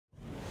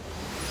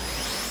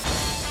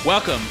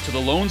Welcome to the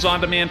Loans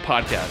on Demand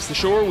podcast, the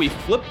show where we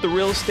flip the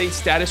real estate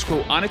status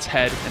quo on its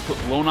head and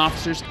put loan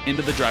officers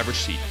into the driver's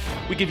seat.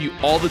 We give you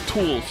all the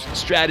tools,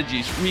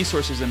 strategies,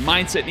 resources, and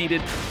mindset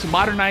needed to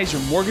modernize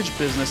your mortgage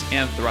business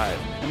and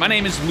thrive. And my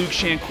name is Luke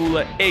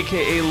Shankula,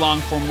 aka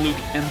Longform Luke,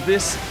 and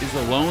this is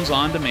the Loans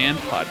on Demand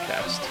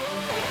podcast.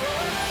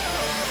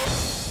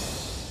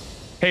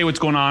 Hey, what's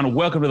going on?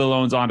 Welcome to the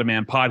Loans on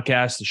Demand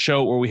podcast, the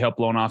show where we help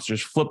loan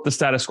officers flip the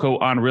status quo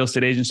on real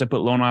estate agents that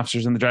put loan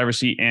officers in the driver's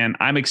seat. And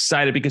I'm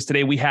excited because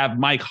today we have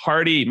Mike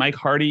Hardy. Mike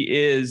Hardy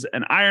is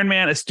an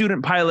Ironman, a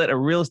student pilot, a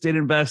real estate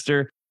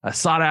investor, a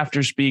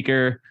sought-after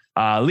speaker,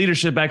 a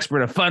leadership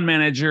expert, a fund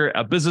manager,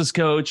 a business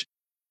coach,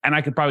 and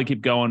I could probably keep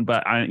going,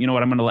 but you know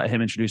what? I'm going to let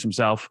him introduce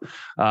himself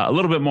a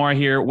little bit more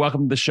here.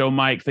 Welcome to the show,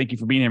 Mike. Thank you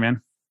for being here,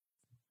 man.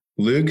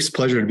 Luke, it's a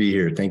pleasure to be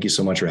here. Thank you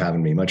so much for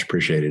having me. Much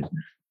appreciated.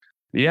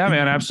 Yeah,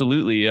 man,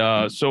 absolutely.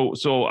 I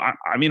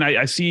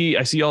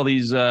see all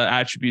these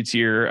attributes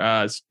here.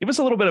 Give us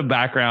a little bit of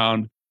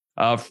background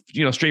of,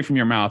 straight from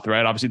your mouth,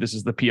 right? Obviously, this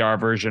is the PR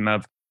version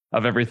of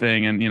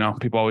everything. And,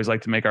 people always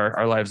like to make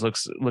our lives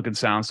look and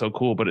sound so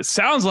cool, but it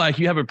sounds like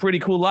you have a pretty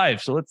cool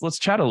life. So let's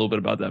chat a little bit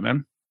about that,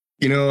 man.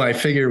 I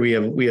figure we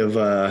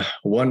have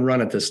one run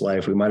at this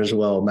life. We might as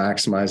well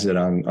maximize it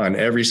on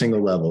every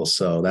single level.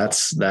 So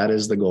that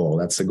is the goal.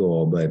 That's the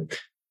goal. But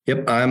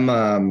yep,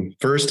 I'm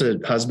first a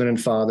husband and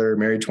father,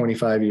 married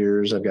 25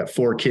 years. I've got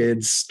 4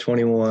 kids,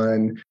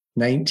 21,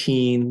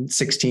 19,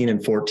 16,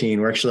 and 14.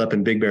 We're actually up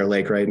in Big Bear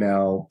Lake right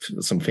now,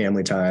 some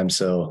family time.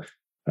 So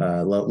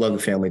love the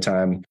family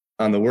time.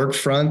 On the work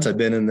front, I've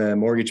been in the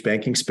mortgage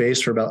banking space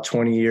for about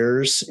 20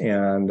 years,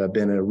 and I've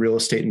been a real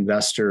estate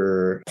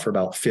investor for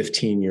about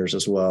 15 years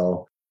as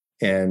well.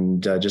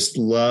 And just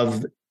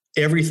love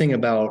everything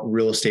about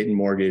real estate and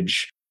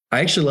mortgage. I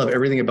actually love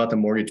everything about the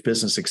mortgage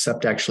business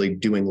except actually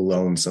doing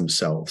loans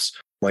themselves.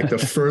 Like the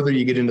further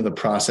you get into the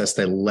process,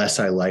 the less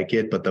I like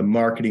it, but the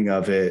marketing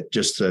of it,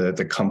 just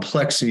the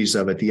complexities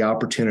of it, the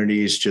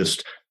opportunities,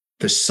 just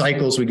the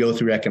cycles we go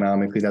through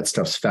economically, that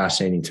stuff's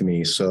fascinating to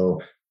me.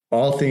 So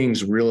all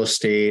things real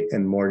estate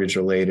and mortgage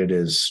related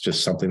is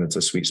just something that's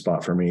a sweet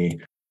spot for me.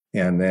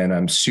 And then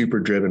I'm super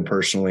driven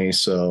personally.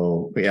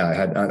 So yeah, I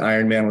had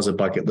Ironman was a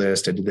bucket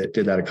list. I did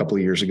that a couple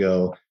of years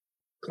ago.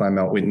 Climb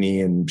Mount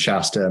Whitney and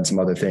Shasta and some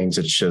other things.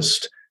 It's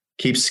just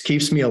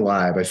keeps me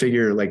alive. I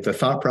figure like the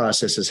thought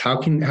process is how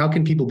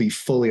can people be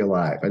fully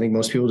alive? I think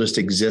most people just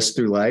exist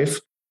through life.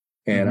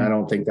 And I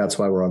don't think that's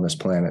why we're on this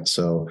planet.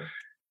 So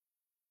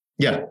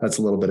yeah, that's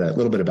a little bit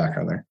of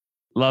background there.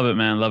 Love it,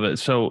 man. Love it.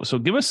 So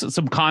give us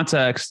some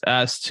context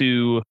as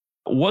to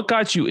what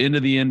got you into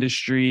the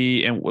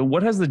industry and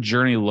what has the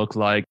journey looked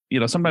like?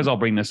 Sometimes I'll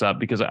bring this up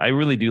because I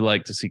really do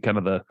like to see kind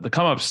of the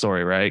come up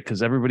story, right?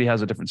 Because everybody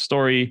has a different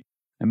story.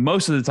 And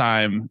most of the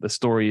time, the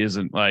story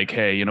isn't like,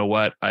 hey, you know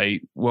what? I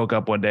woke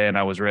up one day and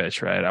I was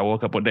rich, right? I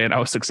woke up one day and I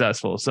was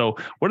successful. So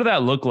what did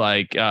that look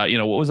like?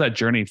 What was that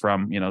journey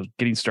from,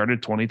 getting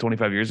started 20,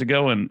 25 years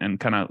ago and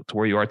kind of to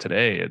where you are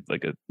today? It's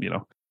like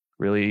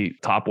really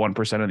top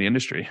 1% of the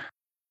industry.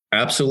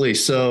 Absolutely.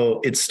 So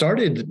it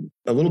started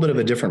a little bit of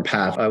a different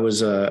path. I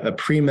was a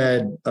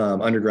pre-med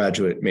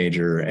undergraduate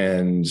major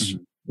and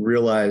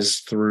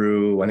realized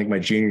through, I think my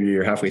junior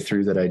year, halfway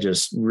through, that I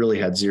just really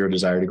had zero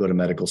desire to go to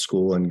medical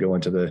school and go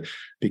into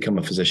become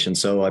a physician.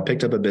 So I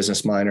picked up a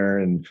business minor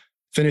and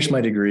finished my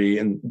degree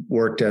and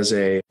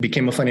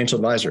became a financial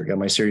advisor, got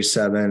my Series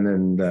 7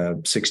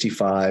 and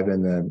 65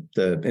 and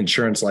the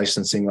insurance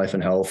licensing, life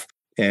and health,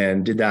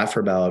 and did that for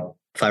about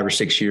 5 or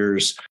 6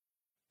 years.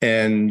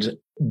 And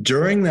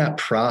during that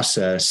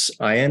process,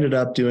 I ended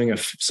up doing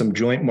some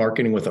joint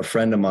marketing with a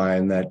friend of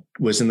mine that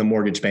was in the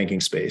mortgage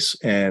banking space.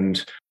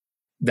 And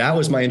that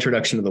was my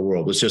introduction to the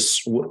world,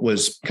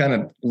 was kind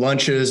of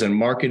lunches and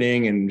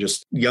marketing and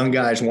just young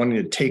guys wanting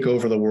to take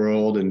over the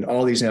world and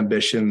all these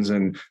ambitions,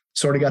 and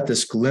sort of got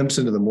this glimpse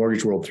into the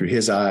mortgage world through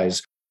his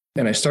eyes.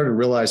 And I started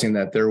realizing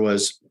that there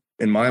was,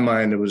 in my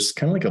mind, it was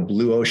kind of like a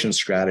blue ocean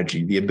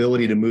strategy, the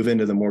ability to move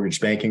into the mortgage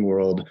banking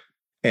world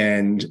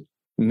and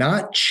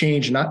not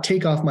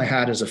take off my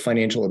hat as a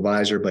financial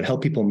advisor, but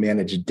help people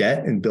manage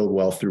debt and build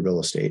wealth through real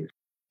estate.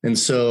 And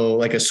so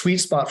like a sweet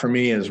spot for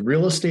me is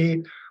real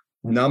estate,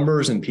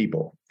 numbers, and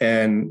people.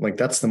 And like,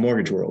 that's the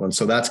mortgage world. And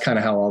so that's kind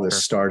of how all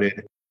this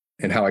started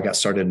and how I got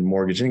started in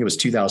mortgage. I think it was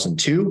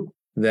 2002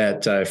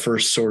 that I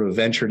first sort of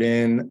ventured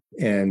in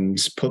and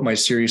put my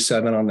Series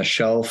 7 on the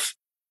shelf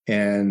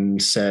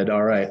and said,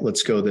 all right,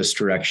 let's go this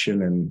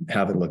direction, and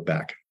haven't looked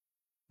back.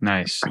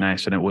 Nice.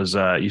 And it was,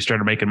 you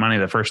started making money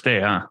the first day,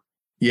 huh?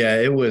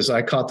 Yeah,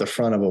 I caught the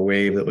front of a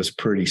wave that was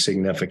pretty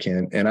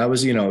significant. And I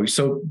was,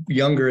 so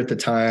younger at the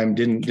time,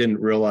 didn't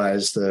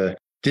realize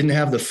didn't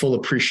have the full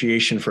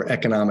appreciation for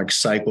economic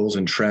cycles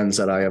and trends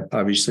that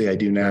I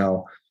do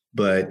now.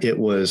 But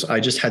I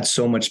just had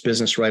so much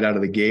business right out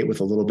of the gate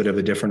with a little bit of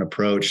a different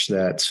approach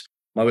that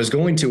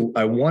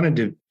I wanted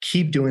to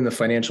keep doing the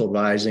financial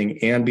advising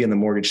and be in the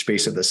mortgage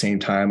space at the same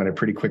time. And I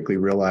pretty quickly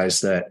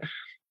realized that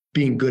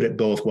being good at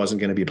both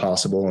wasn't going to be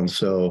possible. And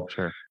so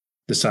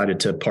decided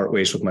to part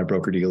ways with my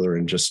broker dealer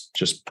and just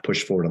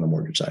push forward on the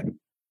mortgage side.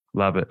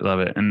 Love it. Love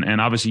it.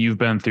 And obviously you've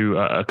been through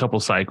a couple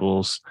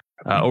cycles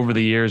over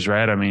the years,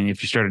 right? I mean,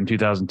 if you started in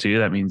 2002,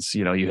 that means,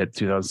 you hit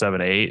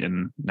 2007, 8,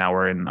 and now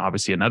we're in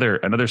obviously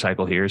another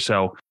cycle here.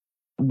 So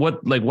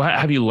what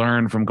have you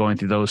learned from going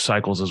through those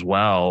cycles as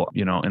well,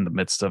 in the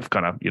midst of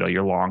kind of,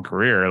 your long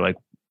career? Like,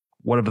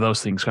 what have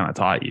those things kind of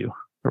taught you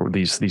over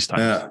these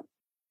times?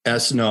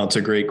 No, it's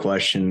a great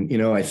question.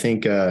 I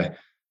think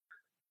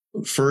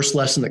first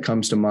lesson that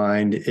comes to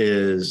mind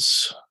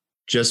is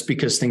just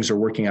because things are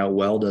working out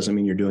well doesn't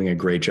mean you're doing a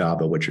great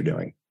job at what you're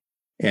doing.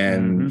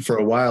 And for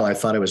a while, I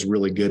thought I was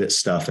really good at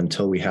stuff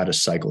until we had a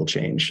cycle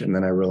change. And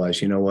then I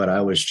realized,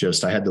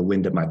 I had the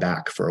wind at my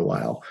back for a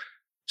while.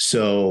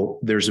 So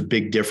there's a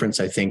big difference,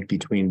 I think,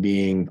 between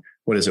being,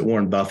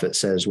 Warren Buffett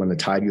says, when the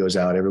tide goes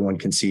out, everyone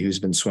can see who's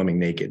been swimming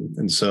naked.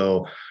 And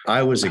so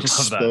I was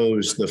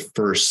exposed the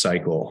first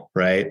cycle,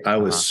 right? I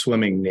was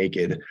swimming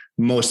naked,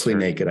 mostly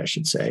naked, I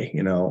should say,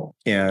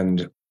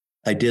 and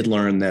I did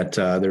learn that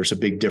there's a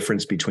big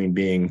difference between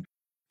being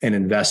an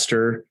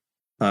investor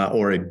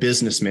or a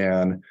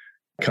businessman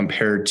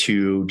compared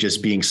to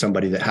just being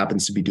somebody that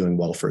happens to be doing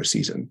well for a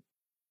season.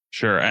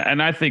 Sure.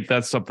 And I think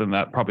that's something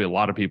that probably a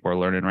lot of people are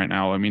learning right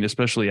now. I mean,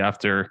 especially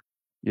after,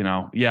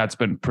 it's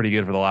been pretty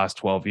good for the last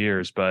 12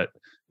 years, but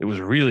it was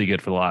really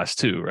good for the last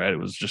 2, right? It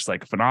was just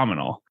like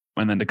phenomenal.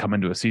 And then to come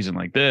into a season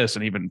like this,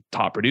 and even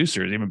top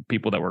producers, even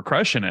people that were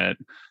crushing it,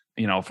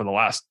 for the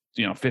last,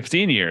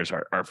 15 years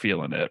are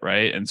feeling it.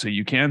 Right. And so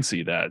you can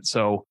see that.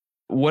 So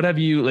what have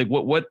you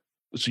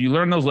so you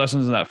learned those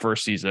lessons in that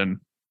first season.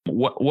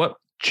 What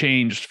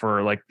changed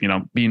for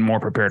being more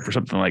prepared for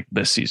something like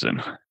this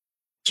season?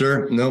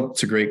 Sure. No,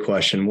 it's a great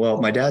question. Well,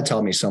 my dad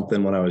taught me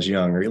something when I was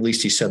young, or at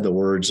least he said the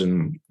words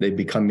and they've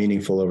become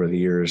meaningful over the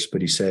years.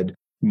 But he said,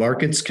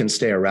 markets can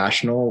stay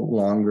irrational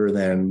longer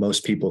than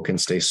most people can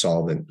stay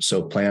solvent.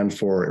 So plan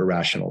for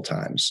irrational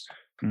times.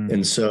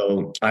 And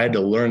so I had to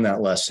learn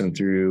that lesson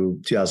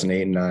through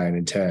 2008 and 9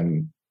 and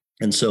 10.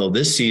 And so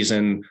this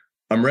season,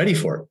 I'm ready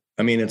for it.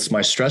 I mean,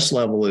 my stress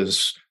level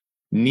is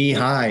knee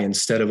high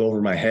instead of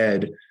over my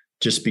head,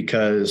 just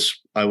because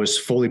I was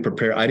fully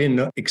prepared. I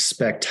didn't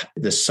expect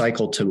the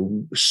cycle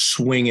to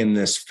swing in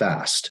this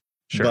fast.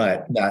 Sure.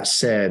 But that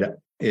said,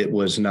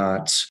 it's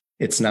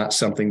not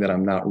something that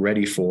I'm not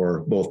ready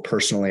for, both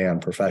personally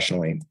and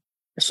professionally.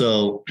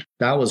 So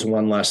that was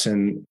one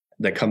lesson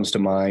that comes to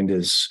mind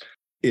is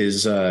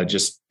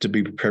just to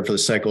be prepared for the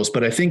cycles.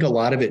 But I think a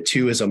lot of it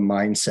too is a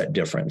mindset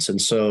difference. And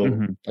so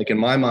in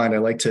my mind, I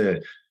like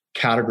to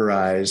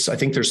categorize, I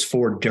think there's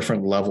 4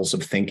 different levels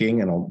of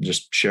thinking, and I'll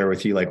just share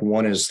with you,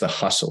 one is the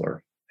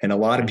hustler. And a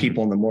lot of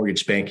people in the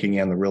mortgage banking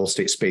and the real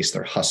estate space,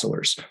 they're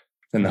hustlers.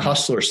 And the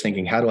hustler's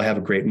thinking, how do I have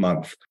a great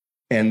month?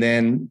 And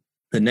then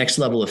the next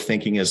level of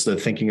thinking is the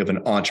thinking of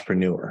an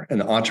entrepreneur. And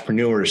the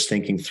entrepreneur is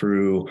thinking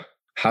through,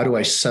 how do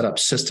I set up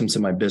systems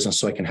in my business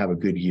so I can have a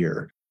good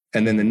year?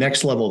 And then the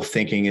next level of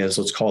thinking is,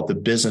 let's call it the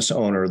business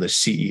owner, the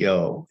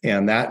CEO.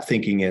 And that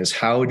thinking is,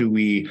 how do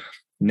we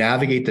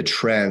navigate the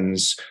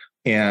trends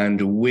and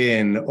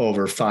win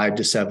over 5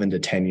 to 7 to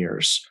 10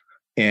 years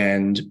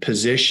and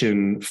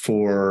position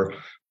for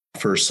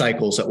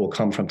cycles that will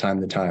come from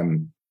time to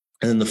time.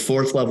 And then the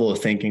 4th level of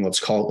thinking, let's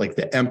call it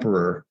the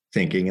emperor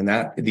thinking. And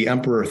that the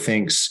emperor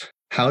thinks,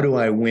 how do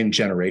I win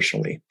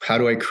generationally? How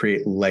do I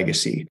create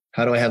legacy?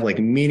 How do I have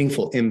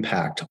meaningful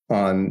impact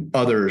on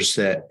others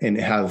and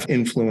have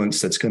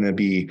influence that's going to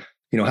be,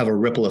 have a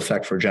ripple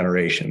effect for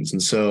generations?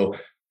 And so,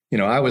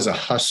 I was a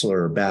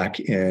hustler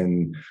back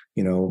in,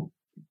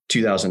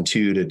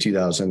 2002 to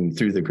 2000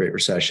 through the Great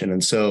Recession.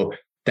 And so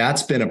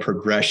that's been a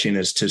progression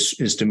is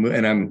to move.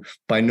 And I'm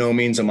by no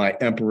means am I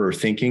emperor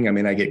thinking. I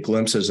mean, I get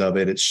glimpses of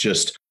it.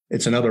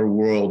 It's another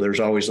world.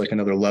 There's always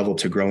another level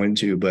to grow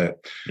into.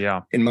 But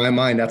yeah, in my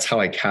mind, that's how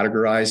I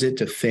categorize it,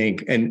 to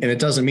think. And it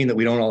doesn't mean that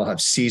we don't all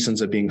have seasons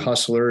of being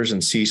hustlers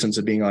and seasons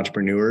of being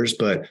entrepreneurs,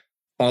 but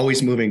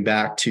always moving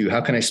back to,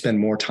 how can I spend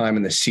more time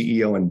in the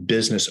CEO and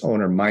business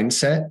owner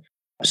mindset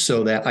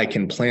so that I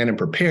can plan and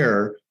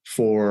prepare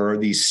for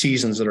these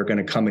seasons that are going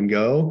to come and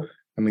go.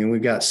 I mean,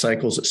 we've got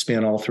cycles that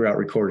span all throughout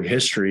recorded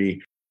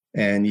history,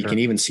 and you can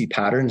even see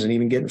patterns and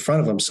even get in front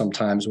of them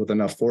sometimes with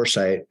enough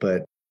foresight.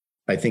 But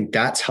I think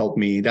that's helped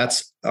me.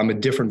 I'm a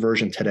different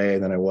version today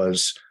than I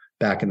was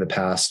back in the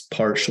past,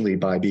 partially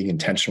by being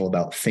intentional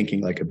about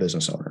thinking like a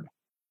business owner.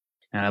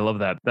 And I love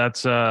that.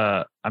 That's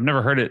I've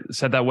never heard it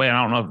said that way. And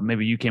I don't know if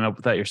maybe you came up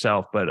with that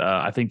yourself, but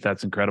I think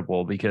that's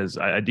incredible, because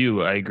I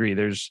agree.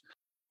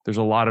 There's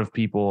a lot of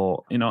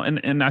people,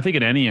 and I think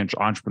in any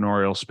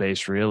entrepreneurial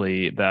space,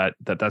 really,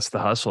 that's the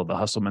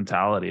hustle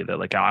mentality,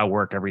 that I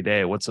work every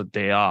day. What's a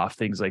day off?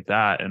 Things like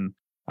that. And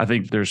I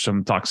think there's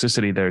some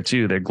toxicity there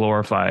too. They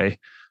glorify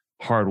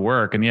hard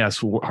work, and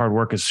yes, hard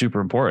work is super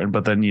important.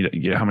 But then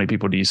how many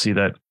people do you see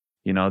that,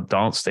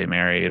 don't stay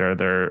married,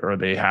 or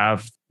they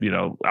have,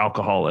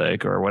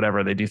 alcoholic or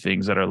whatever? They do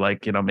things that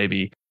are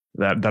maybe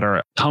that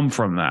are come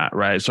from that,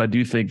 right? So I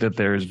do think that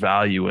there's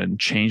value in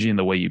changing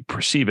the way you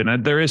perceive it.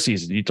 And there is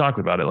seasons, you talked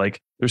about it,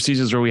 there's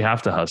seasons where we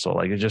have to hustle.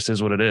 It just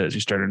is what it is.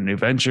 You start a new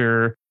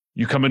venture,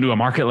 you come into a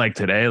market like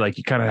today, like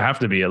you kind of have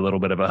to be a little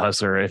bit of a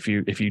hustler if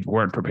you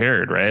weren't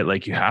prepared, right?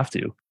 Like you have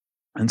to.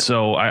 And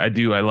so I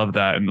love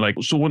that. And like,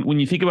 so when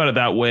you think about it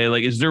that way,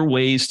 like, is there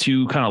ways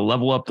to kind of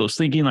level up those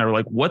thinking, or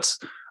like, what's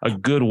a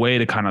good way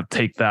to kind of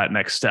take that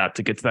next step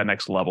to get to that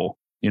next level,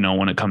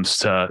 when it comes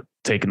to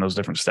taking those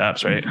different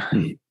steps, right?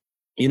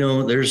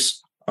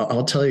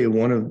 I'll tell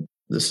you,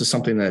 this is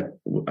something that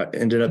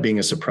ended up being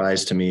a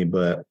surprise to me,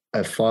 but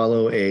I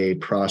follow a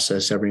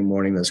process every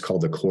morning that's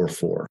called the Core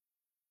 4.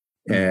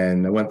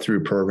 And I went through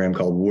a program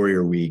called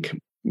Warrior Week a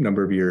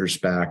number of years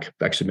back.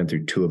 I've actually been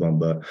through 2 of them,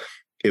 but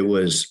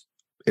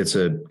it's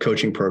a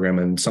coaching program,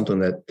 and something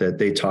that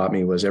they taught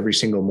me was every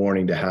single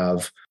morning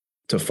to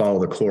follow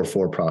the Core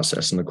 4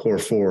 process. And the Core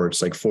 4,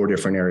 it's like 4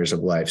 different areas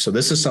of life. So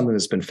this is something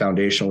that's been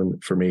foundational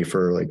for me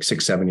for like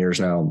 6-7 years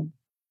now,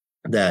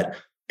 that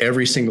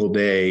every single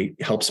day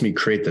helps me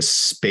create the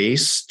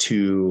space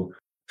to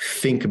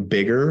think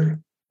bigger,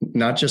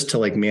 not just to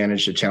like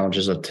manage the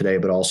challenges of today,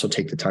 but also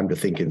take the time to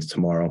think into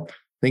tomorrow.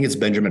 I think it's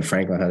Benjamin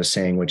Franklin had a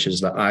saying, which is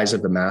the eyes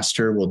of the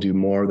master will do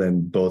more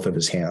than both of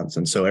his hands.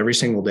 And so every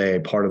single day,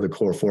 part of the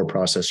Core 4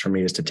 process for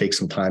me is to take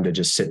some time to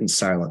just sit in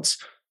silence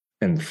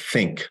and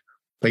think.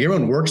 Like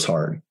everyone works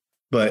hard,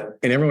 but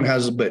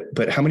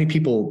how many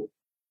people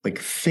like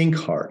think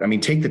hard? I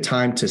mean, take the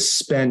time to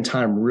spend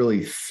time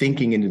really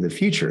thinking into the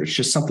future. It's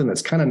just something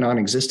that's kind of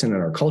non-existent in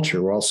our culture.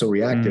 We're all so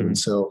reactive. And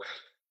so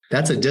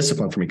that's a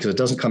discipline for me because it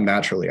doesn't come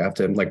naturally. I have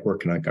to like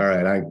work and like, all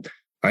right,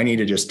 I need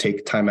to just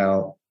take time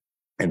out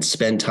and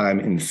spend time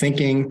in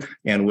thinking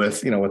and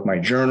with my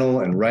journal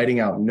and writing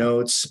out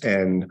notes,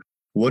 and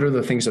what are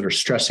the things that are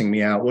stressing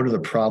me out? What are the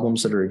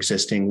problems that are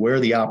existing? Where are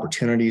the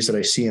opportunities that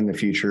I see in the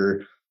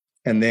future?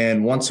 And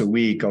then once a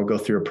week, I'll go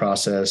through a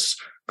process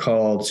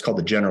called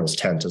the General's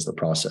Tent is the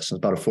process. It's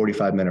about a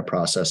 45-minute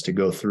process to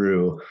go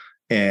through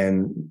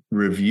and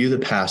review the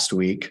past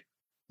week,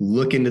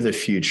 look into the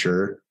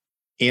future,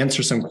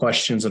 answer some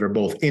questions that are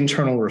both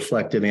internal,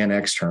 reflective, and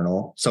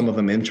external. Some of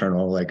them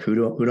internal, like who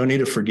do I need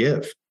to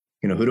forgive?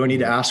 Who do I need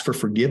to ask for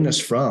forgiveness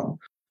from?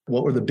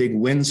 What were the big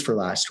wins for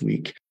last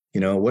week?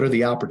 What are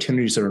the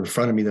opportunities that are in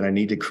front of me that I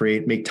need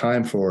to make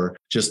time for?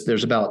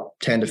 There's about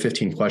 10 to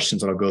 15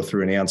 questions that I'll go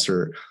through and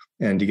answer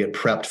and to get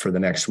prepped for the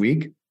next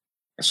week.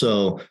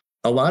 So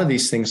a lot of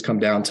these things come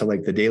down to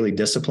like the daily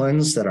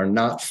disciplines that are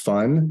not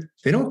fun.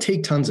 They don't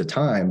take tons of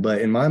time,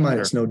 but in my mind,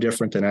 It's no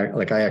different than I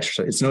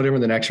exercise. It's no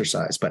different than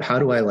exercise, but how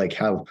do I like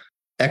have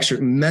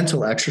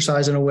mental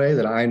exercise in a way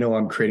that I know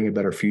I'm creating a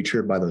better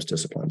future by those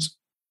disciplines?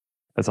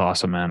 That's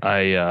awesome, man.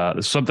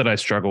 It's something I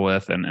struggle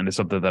with, and it's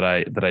something that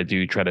I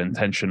do try to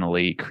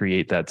intentionally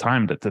create that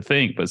time to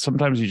think. But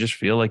sometimes you just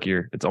feel like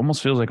it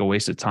almost feels like a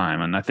waste of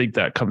time. And I think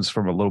that comes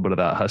from a little bit of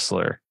that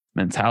hustler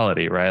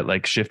mentality, right?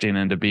 Like shifting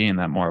into being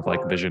that more of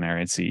like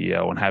visionary and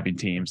CEO and having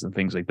teams and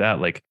things like that.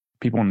 Like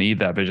people need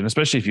that vision,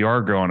 especially if you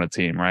are growing a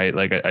team, right?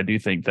 Like I do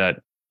think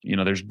that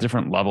there's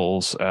different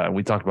levels.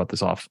 We talked about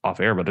this off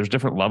air, but there's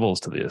different levels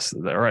to this.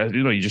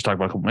 You just talked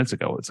about a couple minutes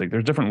ago. It's like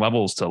there's different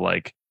levels to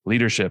like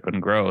leadership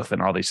and growth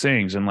and all these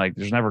things. And like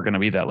there's never going to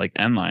be that like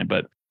end line.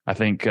 But I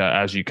think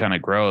as you kind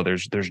of grow,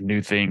 there's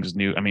new things.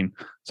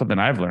 Something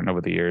I've learned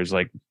over the years.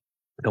 Like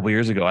a couple of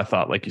years ago, I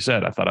thought, like you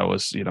said, I thought I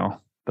was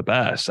the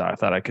best. I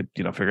thought I could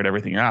figured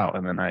everything out.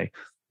 And then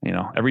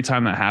every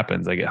time that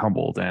happens, I get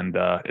humbled, and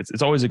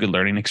it's always a good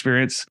learning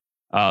experience.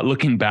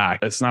 Looking back,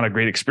 it's not a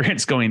great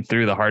experience going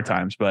through the hard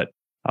times, but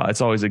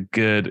it's always a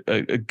good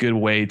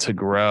way to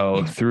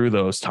grow through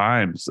those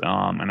times.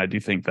 And I do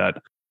think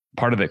that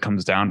part of it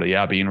comes down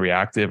to, being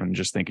reactive and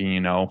just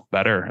thinking,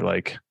 better,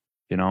 like,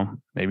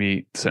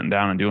 maybe sitting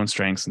down and doing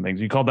strengths and things.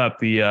 You called that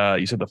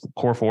you said the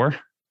Core 4? That's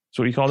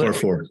what you called it? Core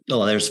 4.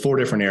 Oh, there's 4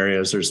 different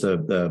areas. There's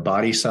the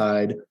body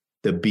side,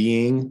 the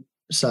being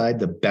side,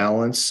 the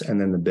balance, and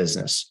then the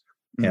business.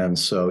 Mm-hmm. And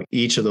so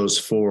each of those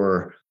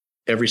 4,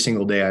 every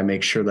single day, I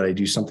make sure that I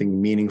do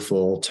something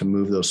meaningful to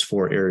move those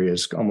 4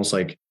 areas, almost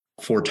like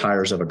 4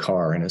 tires of a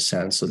car in a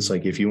sense. So it's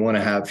like, if you want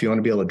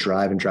to be able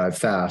to drive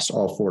fast,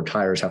 all 4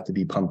 tires have to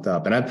be pumped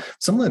up. And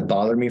something that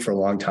bothered me for a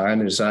long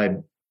time is I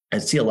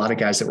see a lot of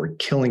guys that were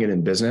killing it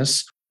in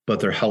business, but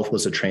their health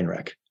was a train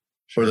wreck,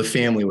 or the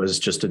family was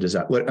just a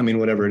disaster.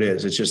 Whatever it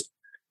is, it's just.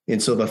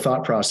 And so the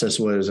thought process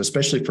was,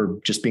 especially for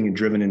just being a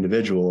driven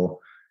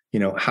individual,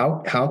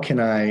 how can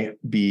I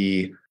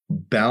be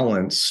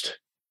balanced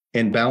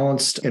in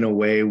a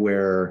way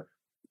where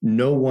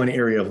no one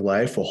area of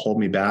life will hold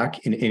me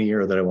back in any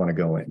area that I want to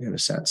go in a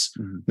sense.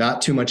 Mm-hmm.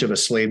 Not too much of a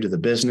slave to the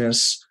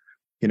business.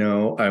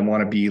 I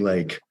want to be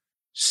like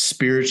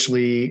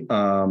spiritually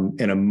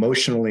and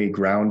emotionally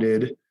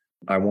grounded.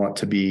 I want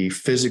to be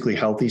physically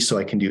healthy so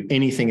I can do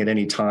anything at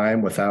any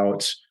time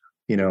without,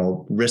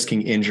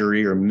 risking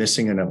injury or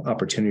missing an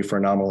opportunity for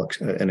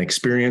an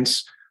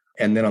experience.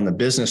 And then on the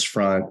business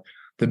front,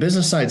 the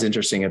business side's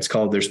interesting.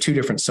 There's 2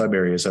 different sub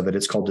areas of it.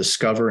 It's called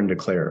discover and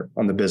declare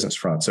on the business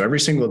front. So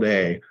every single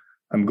day,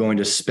 I'm going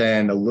to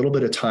spend a little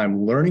bit of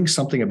time learning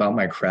something about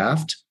my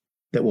craft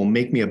that will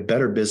make me a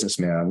better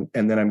businessman.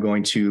 And then I'm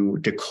going to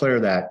declare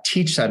that,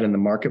 teach that in the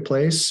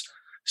marketplace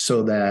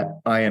so that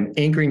I am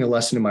anchoring the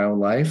lesson in my own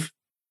life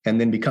and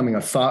then becoming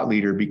a thought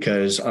leader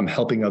because I'm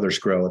helping others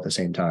grow at the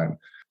same time.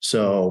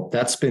 So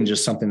that's been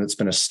just something that's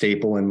been a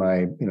staple in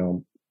my,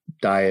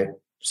 diet,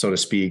 so to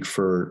speak,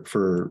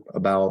 for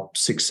about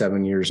 6,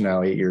 7 years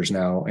now, 8 years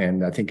now.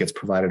 And I think it's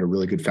provided a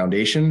really good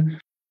foundation.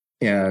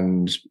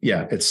 And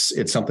yeah,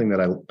 it's something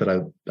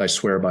that I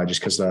swear by,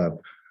 just because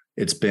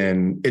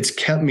it's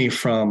kept me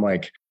from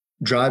like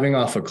driving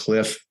off a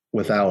cliff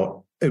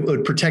it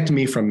would protect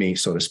me from me,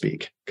 so to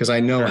speak, because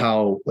I know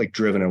how like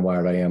driven and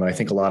wired I am. And I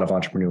think a lot of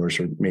entrepreneurs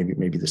are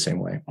maybe the same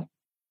way.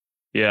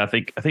 Yeah. I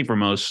think for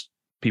most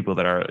people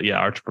that are,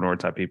 entrepreneur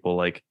type people,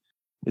 like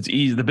it's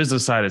easy. The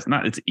business side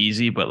it's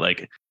easy, but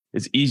like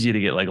it's easy to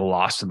get like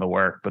lost in the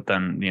work. But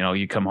then,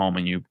 you come home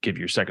and you give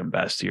your second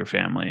best to your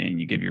family and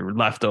you give your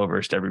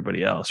leftovers to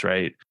everybody else.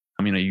 Right.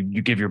 I mean,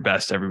 you give your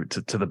best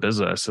to the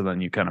business, and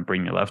then you kind of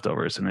bring your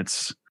leftovers, and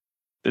it's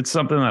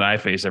something that I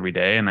face every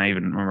day. And I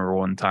even remember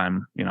one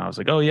time, I was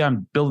like, oh yeah,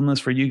 I'm building this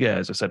for you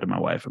guys. I said to my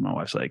wife, and my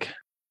wife's like,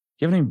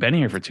 you haven't even been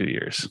here for 2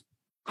 years.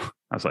 I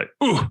was like,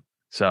 ooh.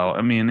 So,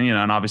 I mean,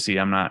 and obviously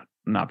I'm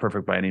not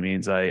perfect by any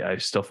means. I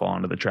still fall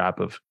into the trap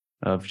of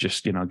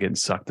just, getting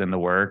sucked into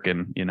work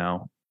and,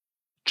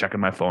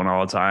 checking my phone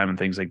all the time and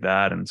things like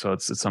that. And so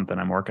it's something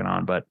I'm working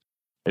on, but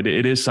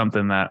it is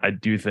something that I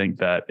do think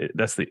that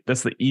that's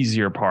the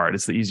easier part.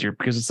 It's the easier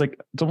because it's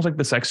almost like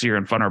the sexier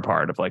and funner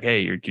part of like,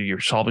 hey, you're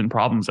solving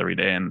problems every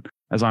day. And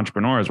as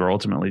entrepreneurs, we're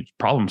ultimately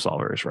problem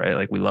solvers, right?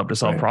 Like we love to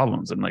solve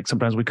problems, and like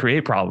sometimes we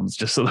create problems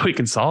just so that we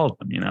can solve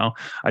them.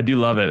 I do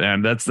love it,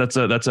 and that's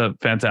a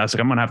fantastic.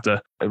 I'm gonna have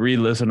to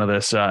re-listen to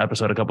this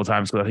episode a couple of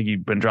times, because I think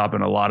you've been dropping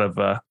a lot of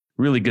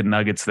really good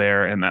nuggets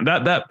there. And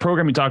that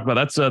program you talked about,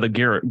 that's the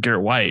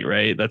Garrett White,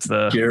 right? That's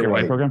the Garrett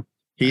White program.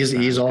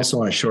 He's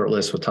also on a short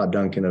list with Todd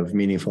Duncan of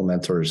meaningful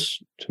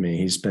mentors to me.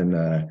 He's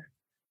been,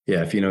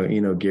 if you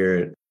know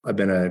Garrett, I've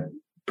been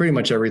pretty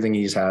much everything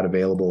he's had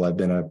available, I've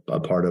been a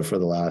part of for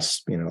the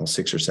last,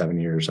 6 or 7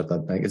 years. I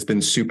thought it's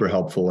been super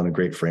helpful and a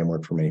great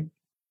framework for me.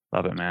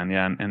 Love it, man.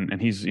 Yeah.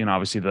 And he's,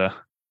 obviously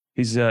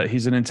he's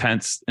an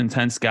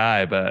intense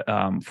guy, but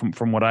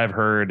from what I've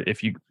heard,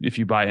 if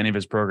you buy any of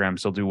his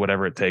programs, he'll do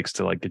whatever it takes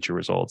to like get your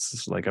results.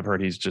 It's like I've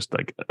heard he's just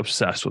like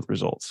obsessed with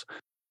results.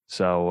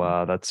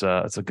 So that's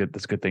a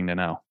good thing to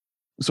know.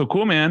 So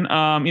cool, man.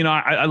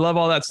 I love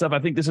all that stuff. I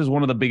think this is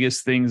one of the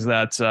biggest things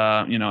that,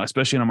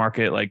 especially in a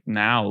market like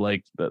now,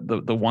 like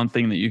the one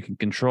thing that you can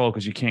control,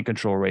 because you can't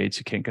control rates,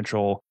 you can't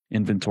control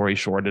inventory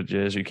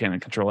shortages, you can't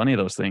control any of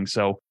those things.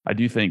 So I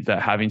do think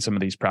that having some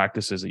of these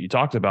practices that you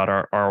talked about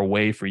are a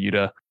way for you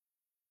to,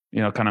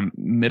 kind of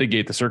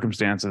mitigate the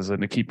circumstances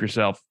and to keep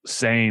yourself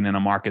sane in a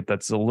market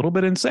that's a little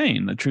bit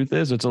insane. The truth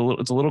is, it's a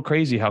little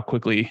crazy how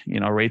quickly,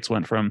 rates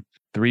went from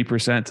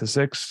 3% to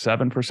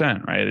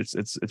 6-7%, right?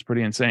 It's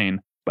pretty insane.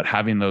 But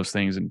having those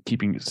things and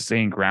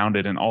staying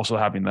grounded, and also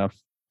having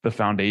the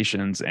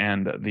foundations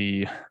and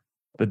the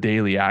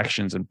daily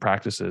actions and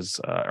practices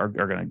are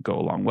going to go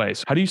a long way.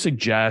 So how do you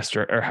suggest,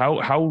 or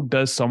how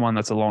does someone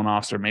that's a loan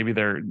officer, maybe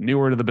they're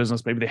newer to the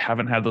business, maybe they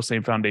haven't had those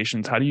same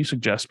foundations, how do you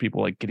suggest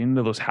people like getting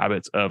into those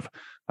habits of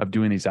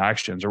doing these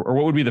actions, or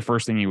what would be the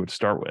first thing you would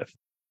start with?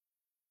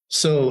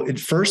 So at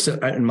first,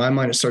 in my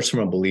mind, it starts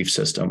from a belief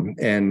system.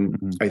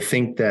 And I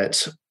think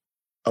that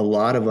a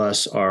lot of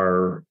us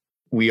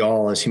we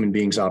all as human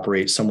beings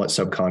operate somewhat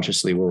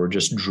subconsciously, where we're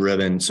just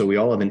driven. So we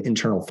all have an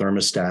internal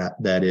thermostat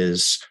that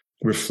is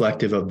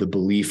reflective of the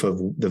belief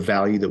of the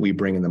value that we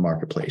bring in the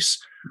marketplace.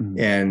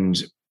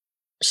 And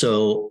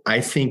so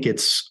I think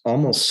it's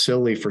almost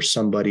silly for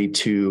somebody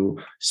to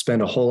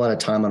spend a whole lot of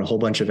time on a whole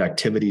bunch of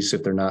activities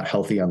if they're not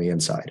healthy on the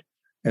inside,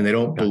 and they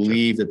don't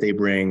believe that they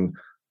bring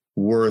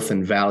worth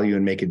and value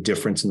and make a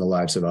difference in the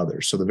lives of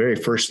others. So the very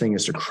first thing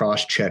is to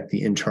cross-check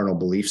the internal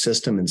belief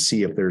system and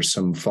see if there's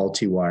some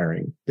faulty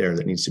wiring there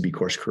that needs to be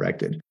course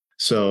corrected.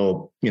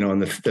 So,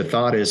 and the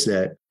thought is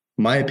that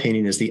my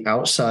opinion is the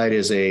outside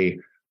is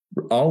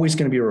always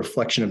going to be a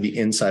reflection of the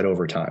inside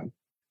over time.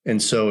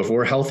 And so if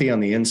we're healthy on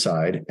the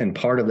inside, and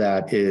part of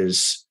that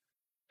is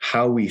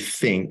how we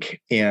think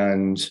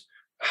and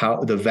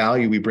how the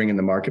value we bring in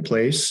the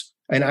marketplace.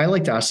 And I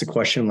like to ask the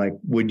question, like,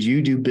 would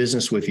you do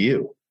business with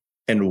you?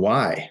 And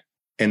why?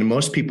 And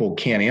most people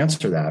can't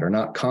answer that, or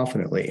not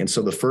confidently. And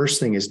so the first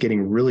thing is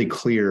getting really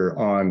clear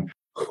on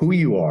who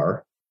you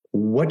are,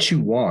 what you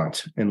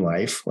want in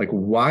life, like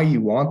why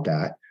you want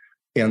that.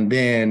 And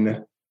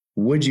then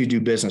would you do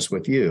business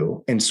with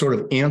you, and sort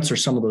of answer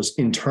some of those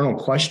internal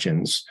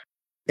questions.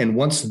 And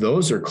once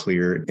those are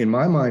clear, in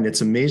my mind,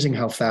 it's amazing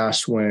how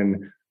fast,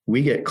 when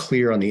we get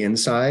clear on the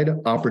inside,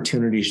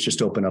 opportunities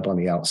just open up on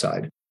the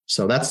outside.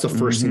 So that's the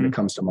first thing that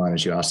comes to mind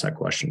as you ask that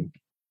question.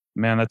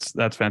 Man,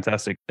 that's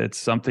fantastic. It's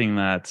something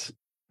that,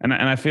 and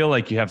I feel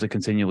like you have to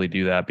continually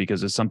do that,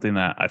 because it's something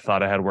that I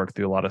thought I had worked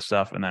through a lot of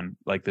stuff. And then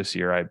like this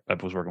year, I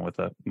was working with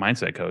a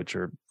mindset coach,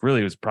 or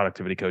really it was a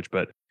productivity coach,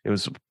 but it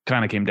was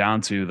kind of came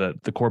down to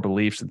the core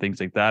beliefs and things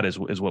like that is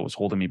what was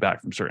holding me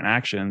back from certain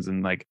actions.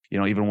 And like,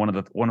 even one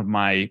of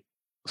my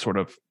sort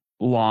of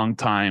long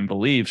time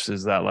beliefs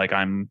is that like,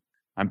 I'm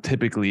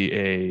typically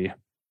a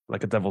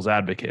devil's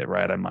advocate,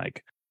 right? I'm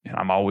like,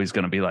 I'm always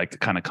going to be like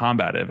kind of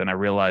combative. And I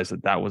realized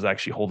that that was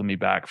actually holding me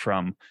back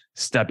from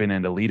stepping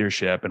into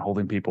leadership and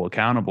holding people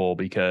accountable,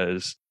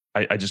 because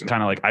I just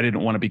kind of like, I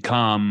didn't want to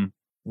become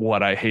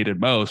what I hated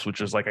most, which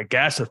was like, I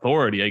guess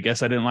authority. I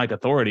guess I didn't like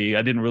authority.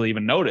 I didn't really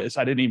even notice.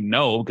 I didn't even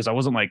know, because I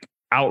wasn't like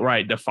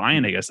outright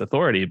defiant against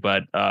authority,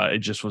 but it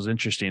just was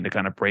interesting to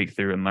kind of break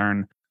through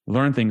and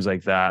learn things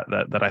like that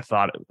I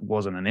thought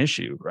wasn't an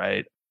issue.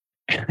 Right.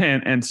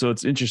 And so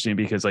it's interesting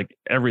because like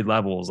every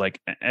level is like,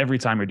 every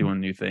time you're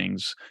doing new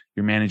things,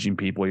 you're managing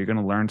people, you're going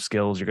to learn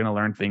skills, you're going to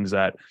learn things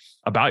that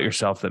about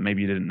yourself that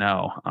maybe you didn't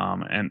know.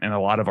 And a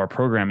lot of our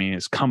programming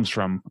comes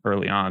from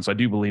early on. So I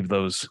do believe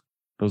those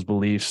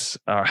beliefs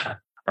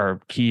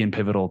are key and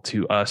pivotal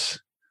to us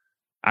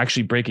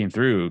actually breaking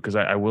through. Because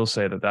I will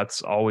say that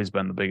that's always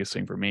been the biggest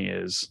thing for me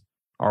is,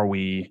 I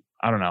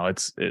don't know.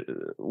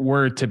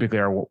 We're typically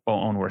our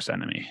own worst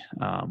enemy.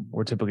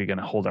 We're typically going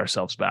to hold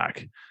ourselves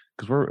back,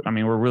 because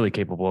we're really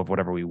capable of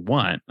whatever we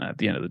want at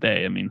the end of the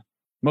day. I mean,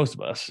 most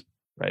of us,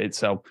 right?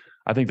 So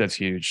I think that's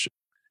huge.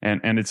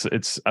 And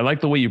I like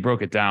the way you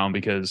broke it down,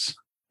 because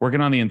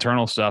working on the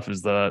internal stuff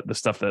is the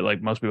stuff that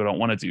like most people don't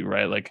want to do,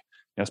 right? Like,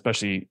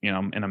 especially,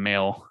 in a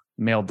male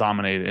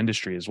dominated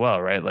industry as well,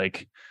 right?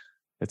 Like,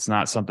 it's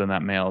not something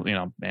that males,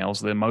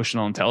 the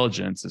emotional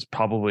intelligence is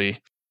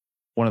probably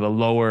one of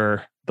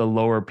the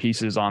lower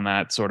pieces on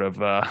that sort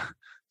of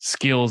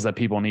skills that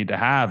people need to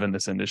have in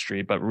this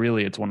industry. But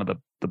really, it's one of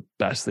the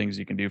best things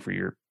you can do for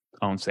your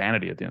own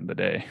sanity at the end of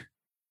the day.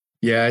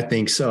 Yeah, I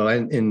think so.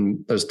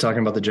 And I was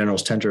talking about the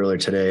General's Tent earlier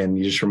today, and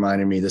you just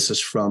reminded me, this is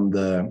from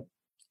the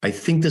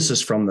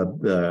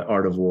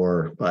Art of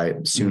War by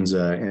Sun Tzu.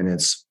 And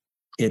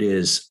it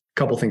is a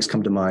couple things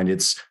come to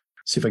mind.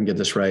 See if I can get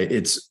this right.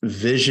 It's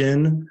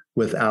vision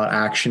without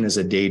action is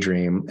a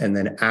daydream, and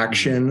then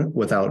action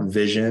without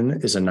vision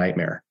is a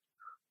nightmare.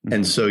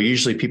 And so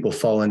usually people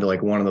fall into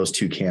like one of those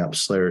two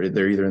camps. They're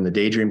either in the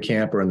daydream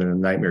camp or in the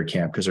nightmare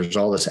camp, because there's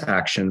all this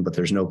action, but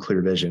there's no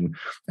clear vision.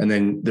 And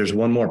then there's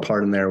one more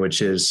part in there,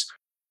 which is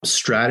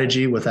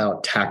strategy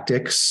without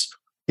tactics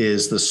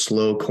is the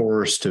slow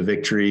course to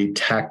victory.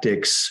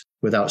 Tactics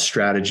without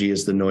strategy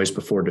is the noise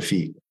before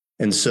defeat.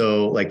 And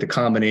so like the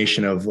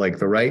combination of like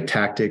the right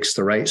tactics,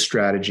 the right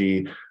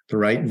strategy, the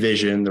right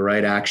vision, the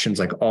right actions,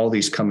 like all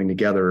these coming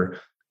together.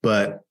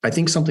 But I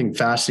think something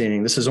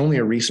fascinating, this is only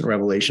a recent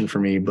revelation for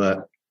me,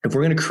 but if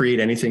we're going to create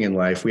anything in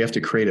life, we have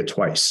to create it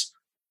twice.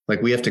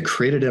 Like we have to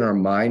create it in our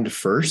mind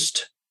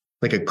first,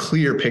 like a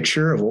clear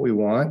picture of what we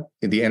want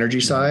in the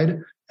energy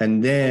side,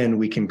 and then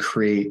we can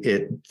create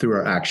it through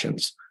our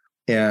actions.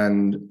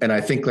 And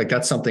I think like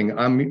that's something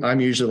I'm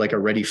usually like a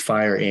ready,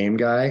 fire, aim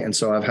guy. And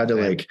so I've had to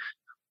like,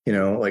 all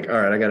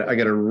right, I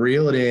got to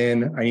reel it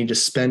in. I need to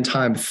spend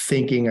time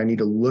thinking. I need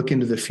to look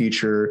into the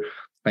future.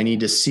 I need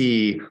to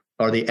see,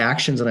 are the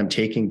actions that I'm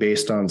taking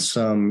based on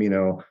some,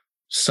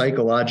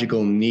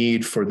 psychological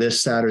need for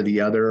this, that, or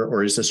the other,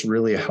 or is this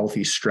really a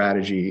healthy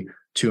strategy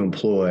to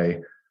employ?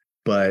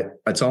 But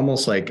it's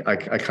almost like I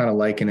kind of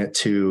liken it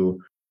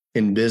to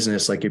in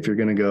business. Like if you're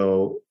going to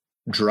go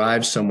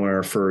drive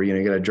somewhere for,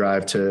 you got to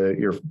drive to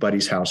your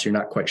buddy's house, you're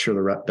not quite sure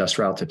the best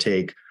route to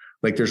take.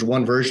 Like there's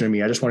one version of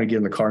me, I just want to get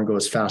in the car and go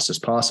as fast as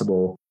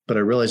possible. But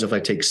I realize if I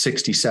take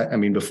 60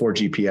 seconds, before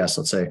GPS,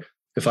 let's say,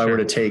 if I were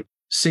to take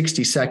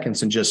 60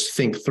 seconds and just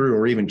think through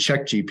or even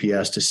check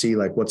GPS to see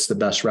like what's the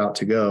best route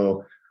to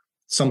go,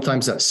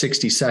 sometimes that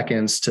 60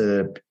 seconds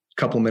to a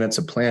couple minutes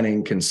of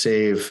planning can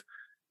save,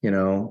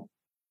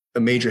 a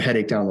major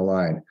headache down the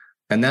line.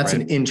 And that's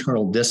an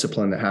internal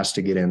discipline that has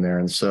to get in there.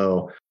 And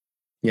so,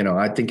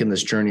 I think in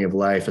this journey of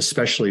life,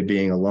 especially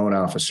being a loan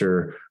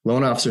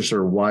officers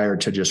are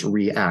wired to just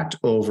react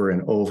over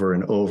and over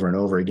and over and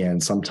over again,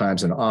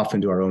 sometimes and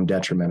often to our own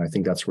detriment. I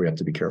think that's where we have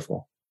to be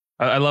careful.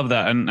 I love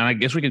that. And I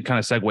guess we could kind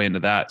of segue into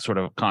that sort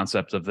of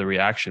concept of the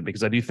reaction,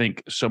 because I do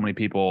think so many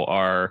people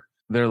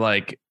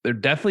they're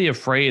definitely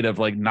afraid of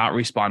like not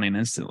responding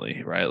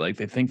instantly, right? Like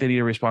they think they need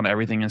to respond to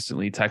everything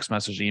instantly, text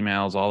message,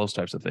 emails, all those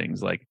types of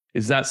things. Like,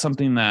 is that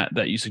something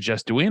that you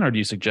suggest doing, or do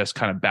you suggest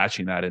kind of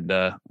batching that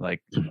into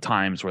like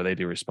times where they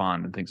do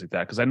respond and things like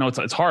that? Because I know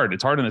it's hard.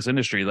 It's hard in this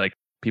industry. Like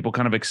people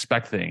kind of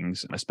expect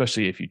things,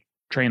 especially if you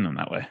train them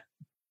that way.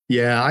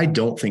 Yeah, I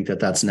don't think that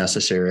that's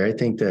necessary. I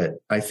think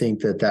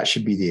that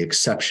should be the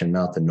exception,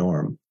 not the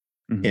norm.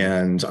 Mm-hmm.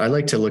 And I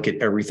like to look at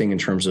everything in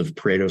terms of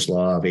Pareto's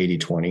law of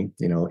 80-20.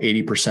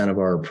 80% of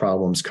our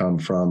problems come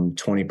from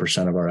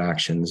 20% of our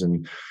actions.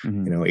 And,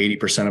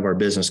 80% of our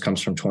business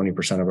comes from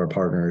 20% of our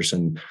partners,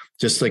 and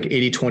just like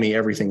 80-20,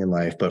 everything in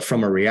life. But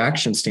from a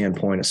reaction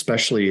standpoint,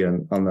 especially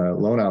on the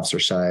loan officer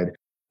side,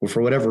 well,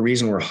 for whatever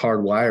reason, we're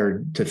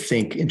hardwired to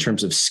think in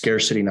terms of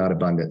scarcity, not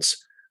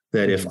abundance.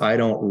 That if I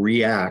don't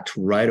react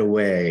right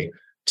away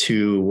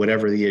to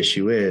whatever the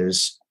issue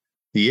is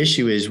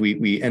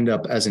we end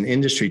up as an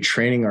industry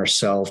training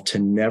ourselves to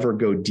never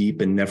go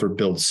deep and never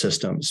build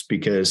systems,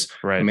 because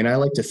I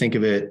like to think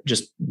of it,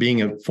 just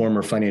being a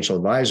former financial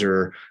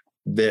advisor,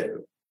 that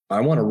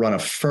I want to run a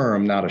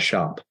firm, not a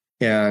shop.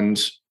 And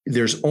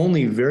there's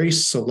only very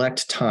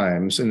select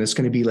times, and it's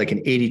going to be like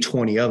an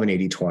 80-20 of an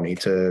 80-20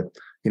 to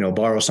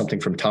borrow something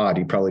from Todd,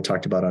 he probably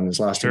talked about on his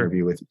last Sure.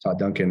 interview with Todd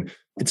Duncan,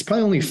 it's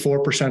probably only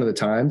 4% of the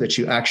time that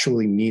you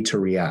actually need to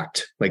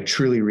react, like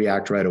truly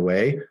react right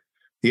away.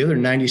 The other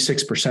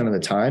 96% of the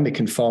time, it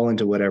can fall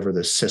into whatever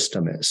the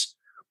system is.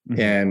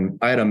 Mm-hmm. And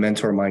I had a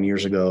mentor of mine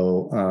years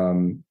ago,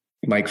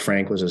 Mike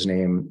Frank was his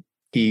name.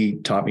 He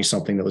taught me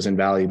something that was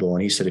invaluable.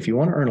 And he said, if you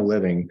want to earn a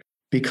living,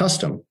 be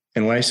custom.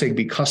 And when I say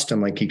be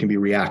custom, like you can be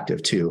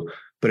reactive too.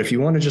 But if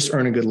you want to just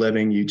earn a good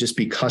living, you just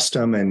be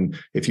custom. And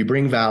if you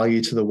bring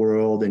value to the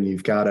world and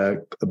you've got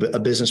a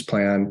business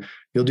plan,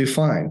 you'll do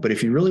fine. But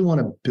if you really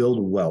want to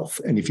build wealth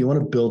and if you want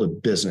to build a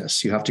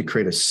business, you have to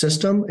create a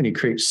system, and you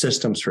create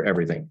systems for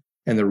everything.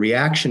 And the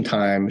reaction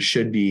time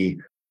should be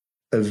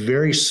a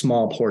very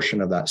small portion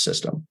of that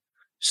system.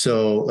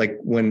 So like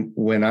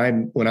when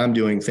I'm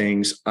doing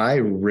things, I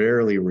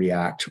rarely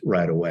react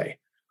right away.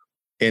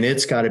 And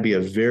it's got to be a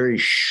very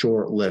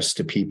short list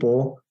of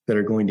people that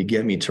are going to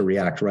get me to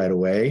react right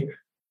away.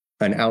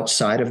 And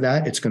outside of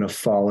that, it's going to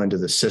fall into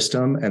the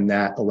system. And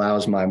that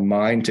allows my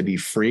mind to be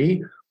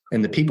free.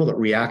 And the people that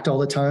react all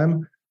the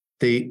time,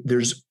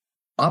 there's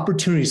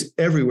opportunities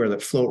everywhere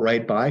that float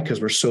right by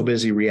because we're so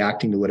busy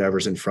reacting to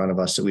whatever's in front of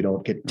us that we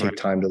don't take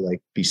time to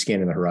like be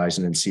scanning the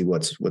horizon and see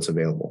what's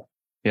available.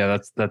 Yeah,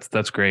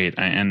 that's great.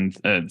 And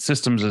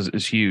systems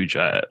is huge.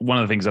 One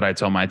of the things that I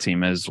tell my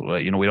team is,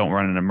 we don't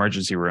run an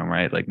emergency room,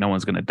 right? Like no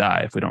one's going to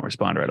die if we don't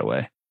respond right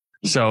away.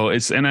 So I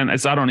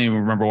don't even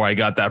remember where I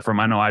got that from.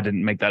 I know I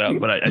didn't make that up,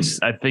 but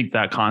I think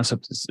that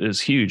concept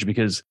is huge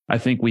because I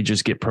think we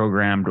just get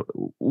programmed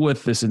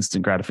with this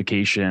instant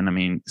gratification. I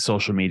mean,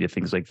 social media,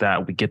 things like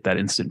that, we get that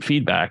instant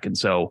feedback. And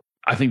so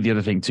I think the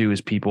other thing too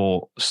is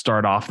people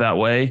start off that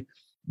way.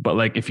 But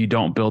like, if you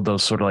don't build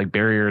those sort of like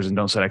barriers and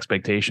don't set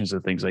expectations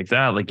and things like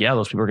that, like, yeah,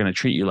 those people are going to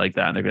treat you like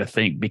that. And they're going to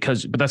think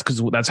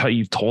but that's how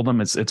you've told them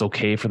it's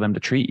okay for them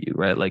to treat you,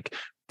 right? Like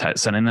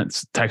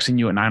texting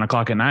you at 9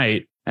 o'clock at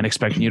night and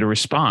expecting you to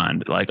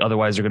respond. Like,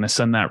 otherwise they're going to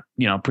send that,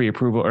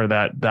 pre-approval or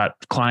that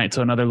client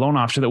to another loan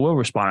officer that will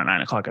respond at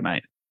 9 o'clock at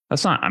night.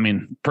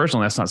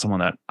 Personally, that's not someone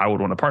that I would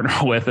want to partner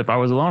with if I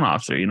was a loan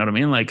officer. You know what I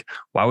mean? Like,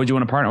 why would you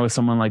want to partner with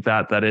someone like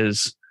that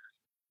is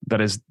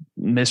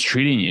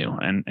mistreating you?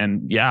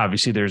 And yeah,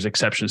 obviously there's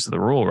exceptions to the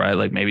rule, right?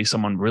 Like maybe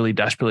someone really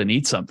desperately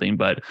needs something,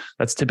 but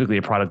that's typically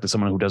a product of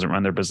someone who doesn't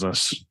run their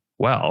business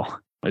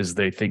well, is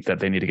they think that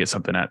they need to get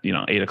something at,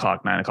 8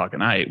 o'clock, 9 o'clock at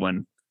night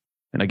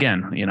and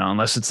again,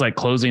 unless it's like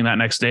closing that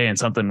next day and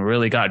something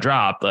really got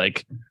dropped,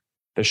 like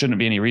there shouldn't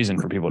be any reason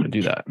for people to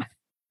do that.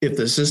 If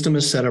the system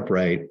is set up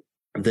right,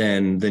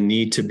 then the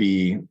need to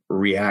be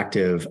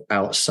reactive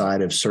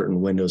outside of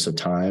certain windows of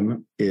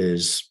time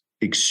is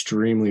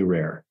extremely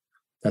rare.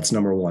 That's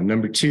number one.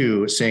 Number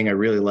two, saying I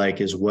really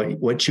like is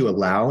what you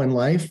allow in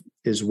life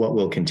is what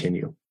will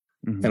continue.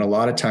 Mm-hmm. And a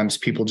lot of times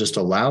people just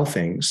allow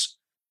things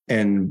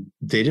and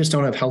they just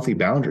don't have healthy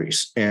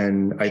boundaries.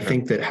 And I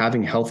think that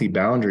having healthy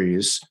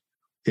boundaries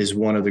is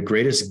one of the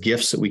greatest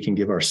gifts that we can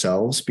give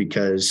ourselves,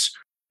 because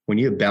when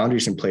you have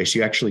boundaries in place,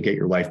 you actually get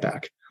your life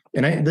back.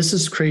 And this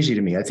is crazy to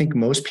me. I think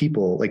most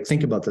people, like,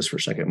 think about this for a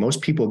second.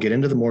 Most people get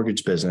into the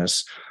mortgage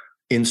business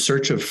in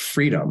search of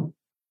freedom,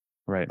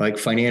 right? Like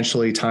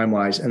financially,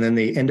 time-wise, and then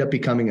they end up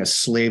becoming a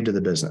slave to the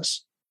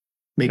business.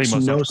 Makes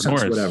no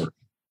sense, whatever.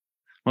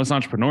 Most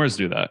entrepreneurs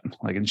do that,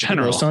 like in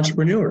general. Most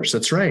entrepreneurs,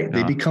 that's right.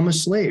 Yeah. They become a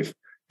slave.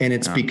 And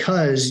it's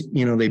because,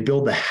 they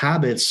build the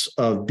habits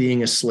of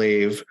being a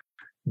slave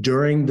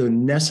during the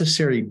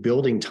necessary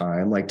building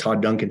time, like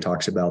Todd Duncan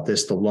talks about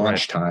this, the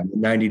launch time, the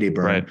 90-day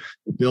burn,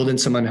 build in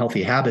some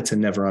unhealthy habits and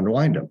never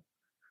unwind them.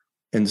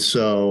 And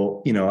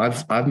so,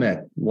 I've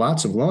met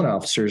lots of loan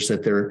officers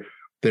that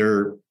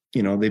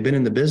they've been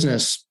in the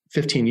business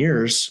 15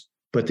 years,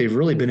 but they've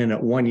really been in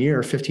it 1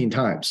 year, 15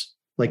 times.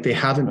 Like they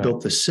haven't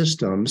built the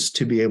systems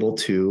to be able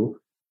to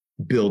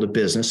build a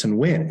business and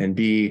win and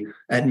be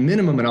at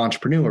minimum an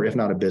entrepreneur, if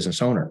not a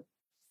business owner.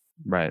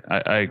 Right.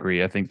 I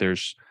agree. I think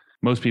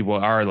most people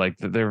are like,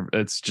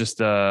 it's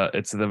the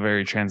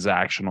very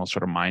transactional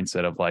sort of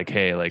mindset of like,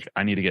 hey, like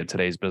I need to get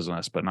today's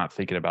business, but not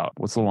thinking about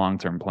what's the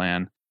long-term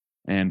plan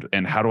and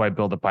how do I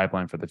build a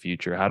pipeline for the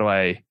future? How do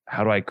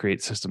I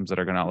create systems that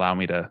are going to allow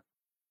me to,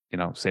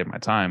 save my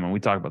time? And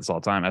we talk about this all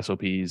the time,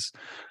 SOPs,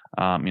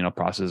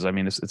 processes. I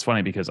mean, it's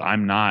funny because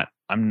I'm not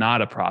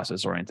a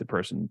process oriented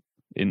person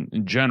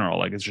in general.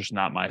 Like it's just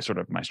not my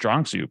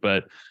strong suit,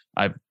 but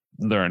I've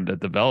learned to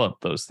develop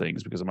those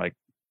things because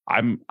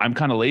I'm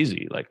kind of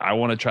lazy. Like I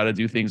want to try to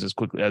do things as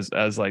quickly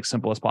as like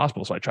simple as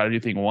possible. So I try to do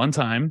things one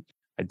time,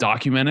 I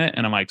document it,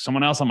 and I'm like,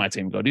 someone else on my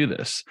team go do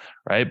this.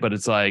 Right. But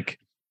it's like,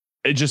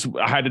 I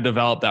had to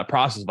develop that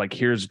process. Like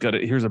here's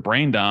a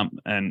brain dump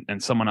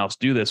and someone else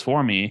do this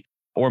for me,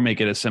 or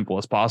make it as simple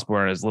as possible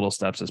or as little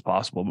steps as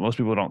possible. But most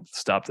people don't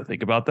stop to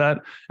think about that.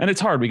 And it's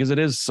hard because it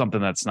is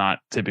something that's not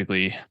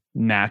typically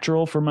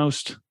natural for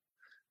most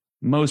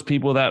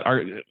people that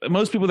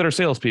are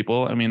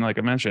salespeople. I mean, like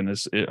I mentioned,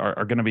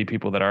 are going to be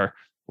people that are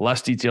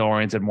less detail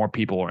oriented, more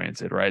people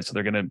oriented, right? So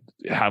they're going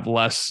to have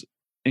less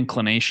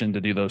inclination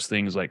to do those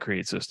things like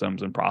create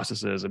systems and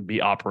processes and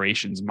be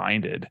operations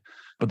minded.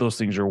 But those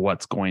things are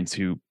what's going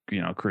to,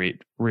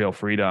 create real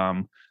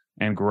freedom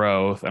and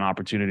growth and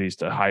opportunities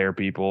to hire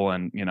people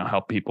and,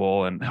 help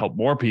people and help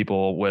more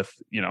people with,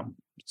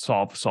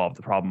 solve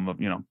the problem of,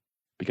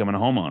 becoming a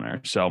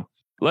homeowner. So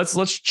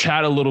let's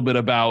chat a little bit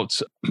about,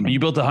 you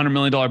built $100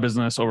 million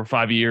business over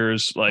 5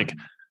 years. Like,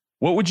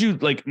 what would you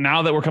like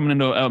now that we're coming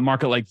into a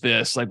market like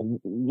this? Like,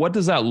 what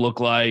does that look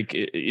like?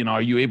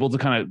 Are you able to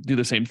kind of do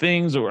the same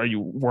things, or are you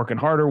working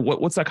harder?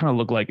 What's that kind of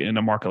look like in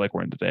a market like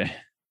we're in today?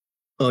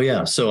 Oh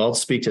yeah. So I'll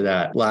speak to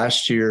that.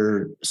 Last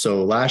year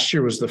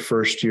was the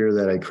first year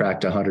that I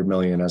cracked 100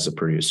 million as a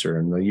producer.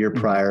 And the year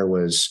prior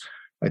was,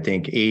 I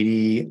think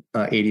 80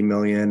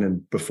 million.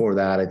 And before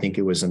that, I think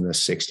it was in the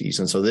 60s.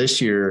 And so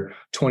this year,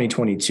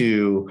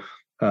 2022,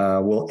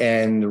 will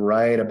end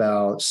right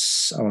about,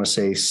 I want to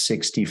say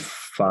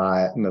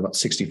 65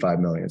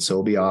 million. So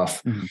we'll be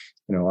off,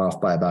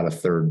 off by about a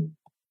third.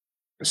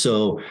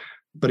 So,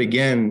 but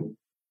again,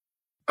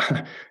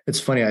 it's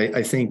funny.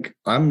 I think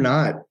I'm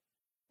not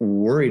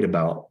worried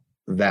about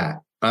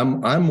that.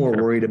 I'm more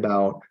worried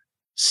about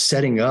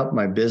setting up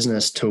my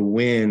business to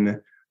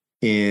win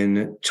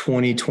in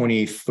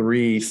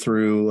 2023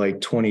 through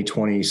like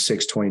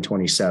 2026,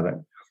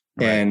 2027.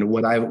 Right. And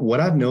what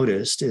I've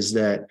noticed is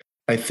that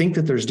I think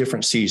that there's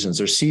different seasons.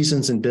 There's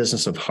seasons in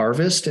business of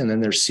harvest, and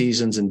then there's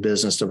seasons in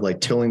business of like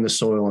tilling the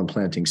soil and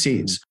planting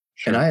seeds.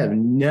 Sure. And I have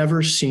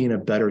never seen a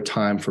better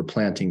time for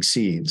planting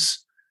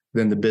seeds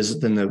than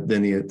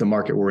the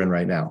market we're in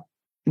right now.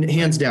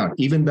 Hands down,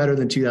 even better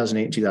than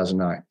 2008 and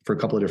 2009 for a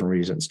couple of different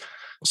reasons.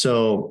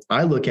 So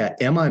I look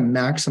at, am I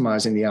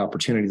maximizing the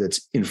opportunity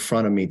that's in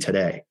front of me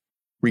today,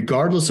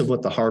 regardless of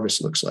what the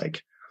harvest looks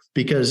like?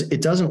 Because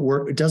it doesn't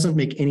work. It doesn't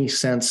make any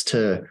sense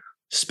to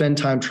spend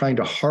time trying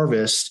to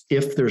harvest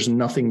if there's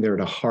nothing there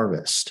to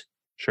harvest.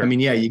 Sure. I mean,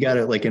 yeah, you got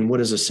to and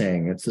what is a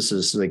saying? This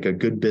is like a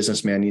good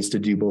businessman needs to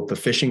do both the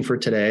fishing for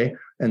today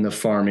and the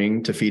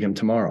farming to feed him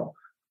tomorrow.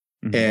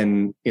 Mm-hmm.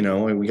 And,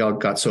 we all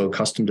got so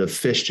accustomed to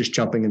fish just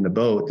jumping in the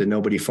boat that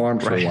nobody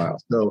farmed for a while.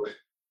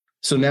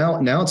 So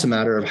now it's a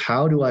matter of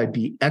how do I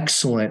be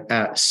excellent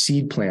at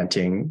seed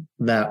planting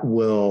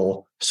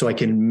so I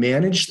can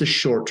manage the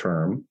short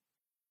term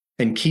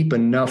and keep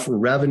enough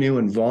revenue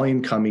and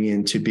volume coming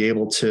in to be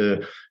able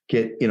to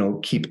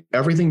keep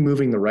everything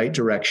moving the right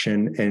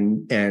direction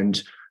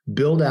and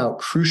build out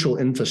crucial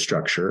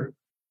infrastructure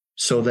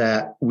so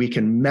that we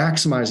can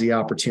maximize the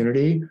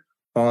opportunity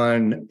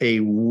on a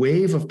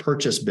wave of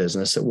purchase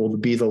business that will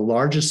be the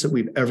largest that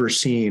we've ever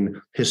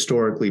seen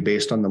historically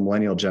based on the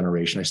millennial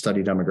generation. I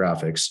study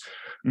demographics,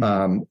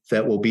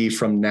 that will be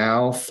from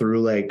now through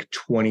like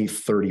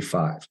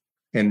 2035.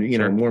 And,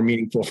 sure, more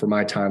meaningful for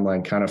my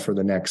timeline, kind of for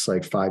the next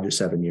like 5 to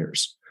 7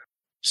 years.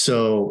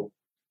 So,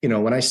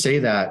 when I say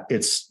that,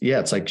 it's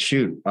like,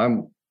 shoot,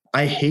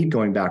 I hate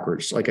going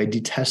backwards. Like I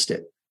detest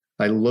it.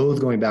 I loathe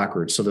going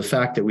backwards. So the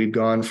fact that we've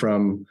gone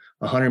from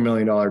 $100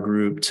 million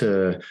group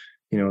to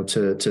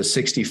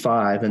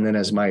 65. And then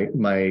as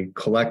my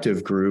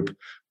collective group,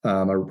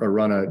 I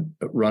run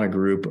a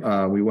group,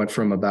 we went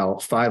from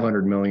about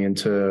 500 million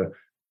to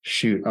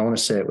I want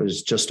to say it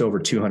was just over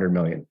 200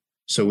 million.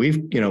 So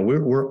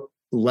we're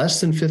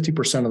less than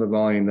 50% of the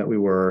volume that we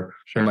were.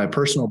 Sure. In my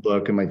personal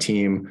book and my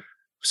team,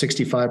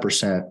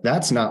 65%.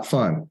 That's not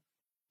fun.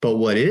 But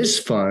what is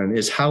fun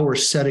is how we're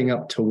setting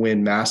up to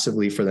win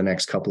massively for the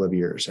next couple of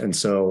years. And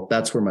so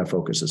that's where my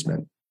focus has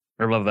been.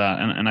 I love that.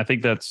 And I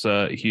think that's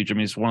huge. I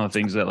mean, it's one of the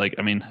things that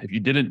if you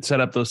didn't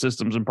set up those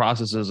systems and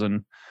processes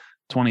in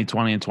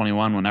 2020 and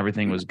 21, when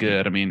everything was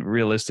good, I mean,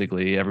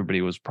 realistically,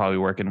 everybody was probably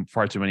working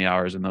far too many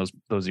hours in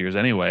those years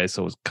anyway.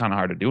 So it was kind of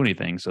hard to do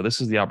anything. So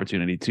this is the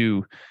opportunity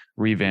to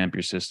revamp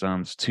your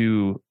systems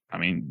you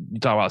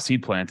talk about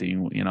seed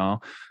planting,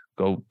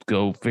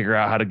 go figure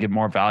out how to give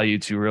more value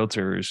to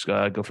realtors,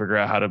 go figure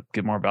out how to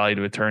give more value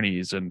to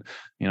attorneys and,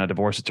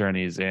 divorce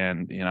attorneys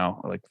and,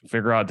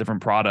 figure out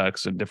different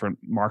products and different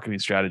marketing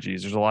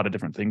strategies. There's a lot of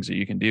different things that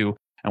you can do.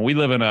 And we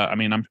live in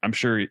I'm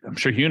sure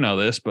you know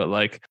this, but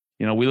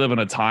we live in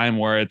a time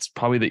where it's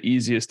probably the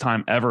easiest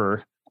time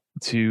ever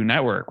to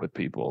network with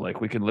people.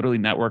 Like we can literally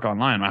network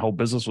online. My whole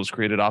business was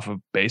created off of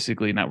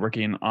basically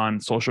networking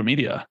on social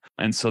media.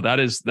 And so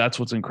that's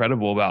what's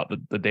incredible about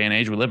the day and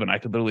age we live in. I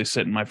could literally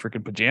sit in my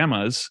freaking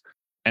pajamas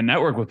and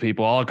network with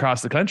people all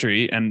across the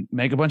country and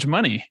make a bunch of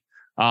money.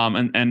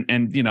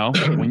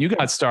 When you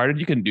got started,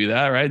 you couldn't do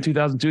that, right? In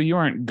 2002, you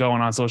weren't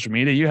going on social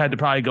media. You had to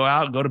probably go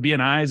out, go to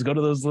BNIs, go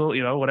to those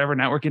little, whatever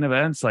networking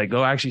events, like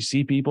go actually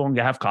see people and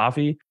have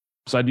coffee.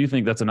 So I do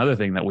think that's another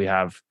thing that we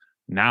have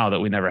now that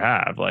we never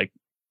have. Like,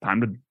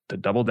 time to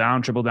double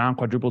down, triple down,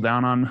 quadruple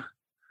down on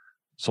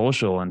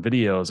social and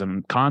videos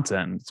and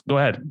content. Go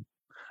ahead.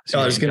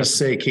 I was going to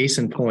say, case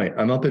in point,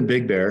 I'm up in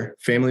Big Bear,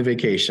 family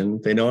vacation.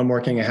 They know I'm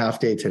working a half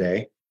day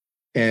today.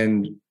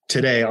 And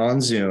today on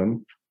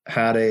Zoom,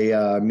 had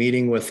a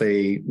meeting with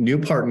a new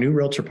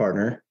realtor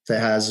partner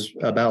that has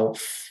about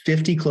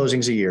 50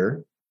 closings a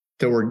year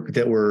that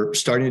we're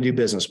starting to do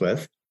business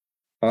with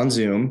on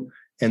Zoom.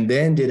 and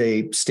then did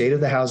a state of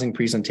the housing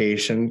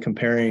presentation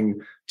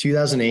comparing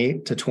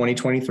 2008 to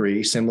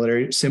 2023,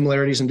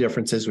 similarities and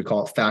differences. We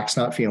call it facts,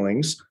 not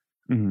feelings,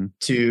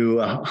 to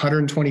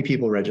 120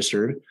 people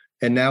registered.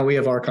 And now we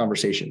have our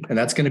conversation, and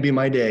that's going to be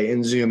my day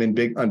in Zoom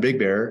on Big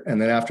Bear.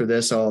 And then after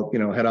this, I'll,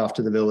 head off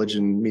to the village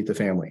and meet the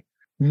family.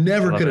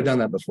 Never could have done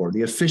that before.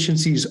 The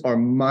efficiencies are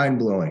mind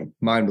blowing.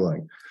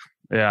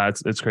 Yeah,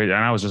 it's crazy.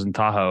 And I was just in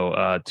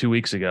Tahoe 2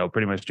 weeks ago,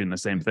 pretty much doing the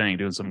same thing,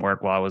 doing some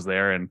work while I was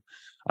there, and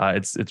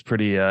it's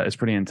pretty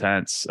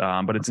intense,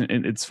 but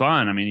it's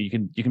fun. I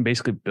mean, you can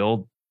basically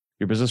build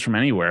your business from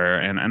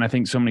anywhere, and I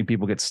think so many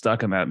people get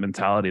stuck in that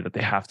mentality that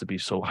they have to be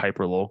so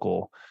hyper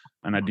local.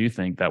 And I do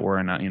think that we're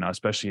in a,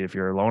 especially if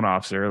you're a loan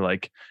officer,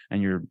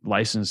 and you're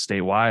licensed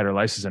statewide or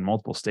licensed in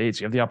multiple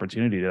states, you have the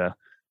opportunity to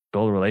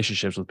build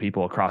relationships with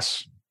people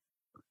across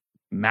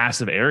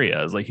massive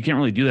areas. Like, you can't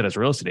really do that as a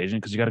real estate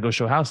agent because you got to go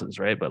show houses,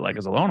 right? But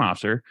as a loan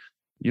officer,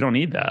 you don't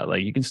need that.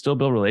 You can still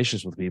build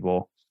relationships with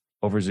people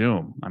over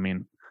Zoom. I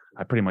mean,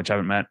 I pretty much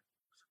haven't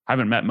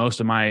met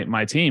most of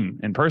my team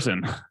in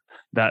person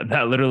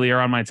that literally are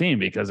on my team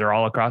because they're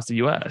all across the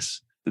US.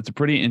 It's a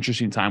pretty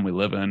interesting time we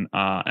live in.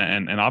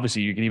 And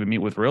obviously you can even meet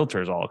with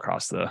realtors all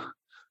across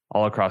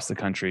the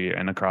country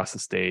and across the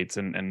states,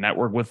 and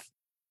network with,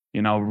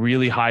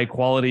 really high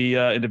quality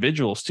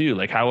individuals too.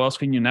 Like, how else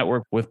can you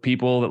network with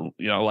people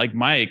that, like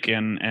Mike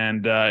and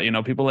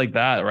people like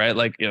that,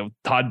 right?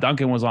 Todd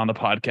Duncan was on the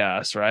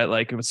podcast,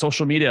 right?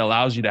 Social media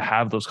allows you to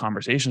have those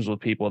conversations with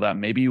people that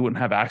maybe you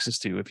wouldn't have access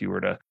to if you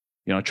were to,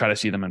 try to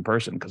see them in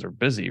person because they're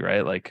busy,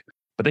 right?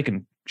 But they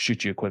can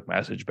shoot you a quick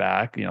message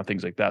back,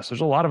 things like that. So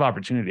there's a lot of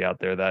opportunity out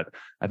there that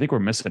I think we're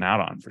missing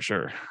out on for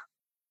sure.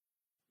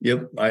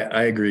 Yep,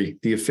 I agree.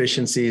 The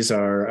efficiencies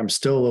I'm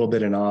still a little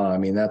bit in awe. I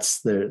mean,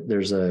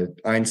 there's a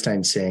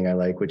Einstein saying I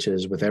like, which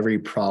is, with every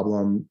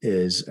problem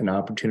is an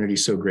opportunity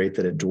so great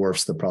that it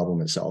dwarfs the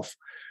problem itself.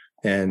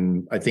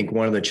 And I think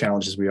one of the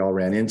challenges we all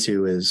ran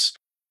into is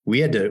we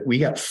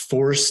got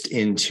forced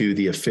into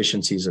the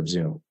efficiencies of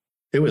Zoom.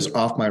 It was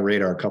off my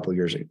radar a couple of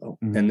years ago.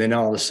 Mm-hmm. And then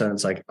all of a sudden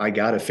it's like, I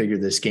got to figure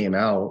this game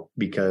out,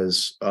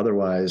 because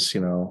otherwise,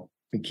 you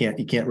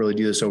can't really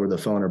do this over the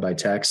phone or by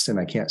text, and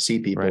I can't see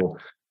people.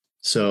 Right.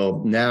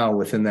 So now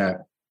within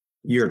that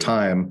year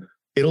time,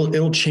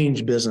 it'll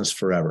change business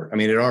forever. I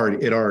mean, it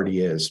already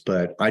is,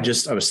 but I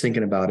was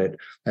thinking about it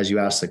as you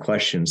asked the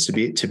questions, to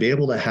be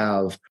able to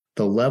have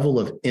the level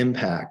of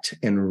impact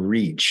and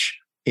reach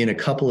in a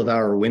couple of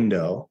hour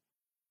window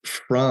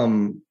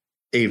from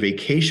a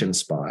vacation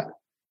spot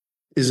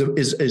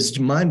is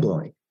mind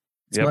blowing.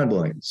 It's mind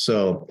blowing.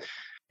 So,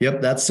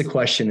 yep, that's the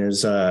question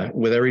is,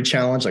 with every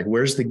challenge,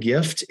 where's the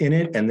gift in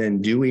it? And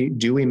then do we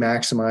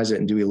maximize it,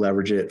 and do we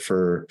leverage it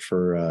for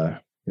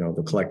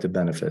the collective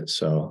benefit?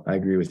 So I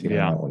agree with you on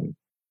that one.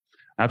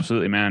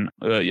 Absolutely, man.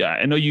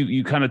 I know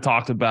you kind of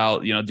talked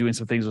about, doing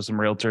some things with some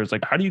realtors.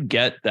 How do you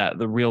get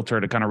the realtor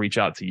to kind of reach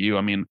out to you?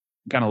 I mean,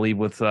 kind of leave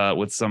with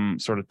some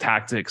sort of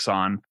tactics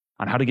on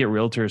how to get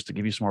realtors to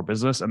give you some more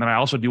business. And then I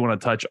also do want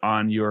to touch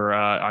on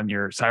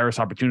your Cyrus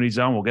Opportunity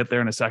Zone. We'll get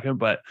there in a second,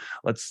 but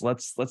let's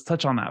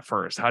touch on that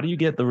first. How do you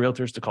get the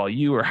realtors to call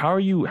you, or how are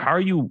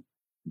you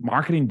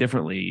marketing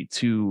differently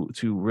to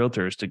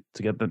realtors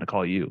to get them to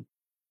call you?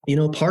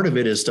 Part of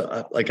it is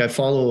to, I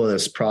follow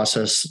this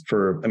process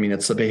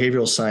it's the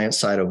behavioral science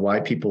side of why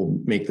people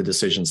make the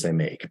decisions they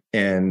make.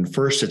 And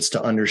first, it's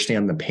to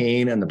understand the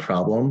pain and the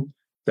problem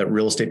that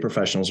real estate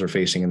professionals are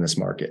facing in this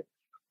market.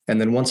 And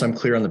then once I'm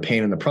clear on the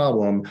pain and the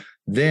problem,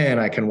 then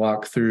I can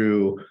walk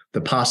through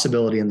the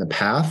possibility and the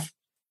path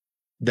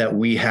that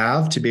we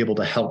have to be able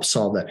to help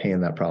solve that pain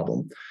and that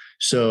problem.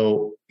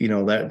 So,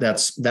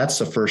 that's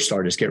the first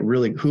start, is get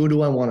really, who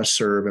do I want to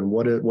serve, and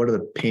what are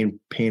the pain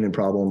and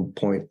problem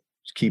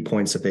key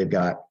points that they've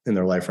got in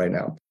their life right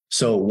now.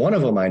 So one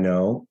of them I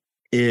know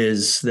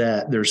is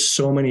that there's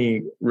so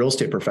many real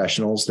estate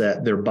professionals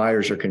that their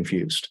buyers are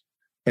confused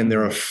and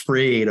they're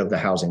afraid of the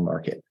housing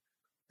market.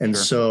 And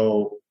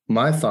so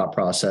my thought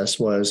process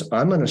was,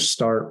 I'm going to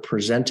start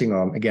presenting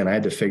on, again, I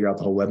had to figure out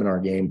the whole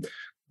webinar game,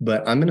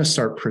 but I'm going to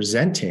start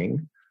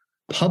presenting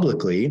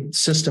publicly,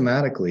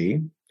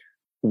 systematically,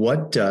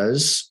 what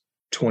does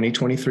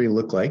 2023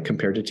 look like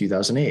compared to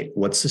 2008?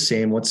 What's the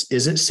same?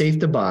 Is it safe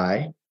to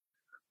buy?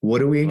 What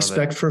do we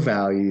expect for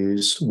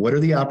values? What are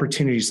the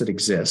opportunities that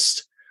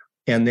exist?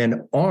 And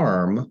then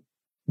arm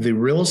the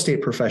real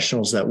estate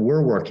professionals that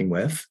we're working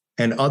with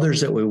and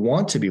others that we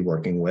want to be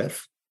working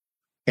with.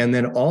 And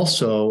then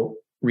also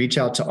reach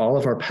out to all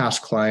of our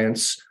past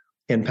clients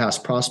and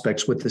past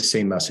prospects with the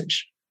same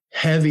message,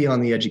 heavy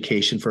on the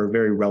education for a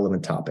very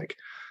relevant topic.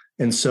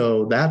 And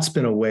so that's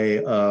been a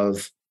way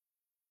of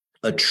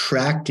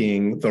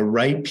attracting the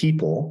right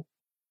people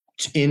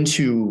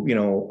into,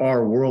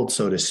 our world,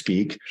 so to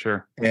speak.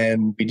 Sure.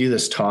 And we do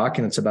this talk,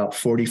 and it's about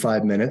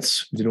 45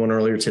 minutes. We did one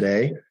earlier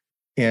today.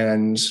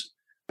 And it's,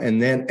 I'm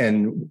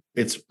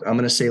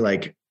going to say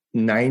 90%,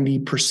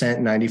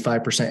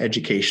 95%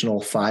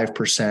 educational,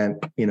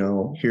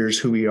 5%, here's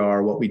who we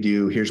are, what we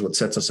do, here's what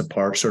sets us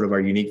apart, sort of our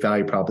unique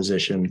value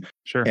proposition.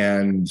 Sure.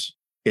 And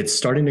it's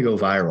starting to go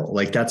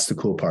viral. That's the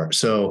cool part.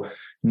 So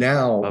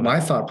Now, my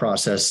thought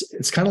process,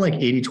 it's kind of like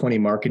 80-20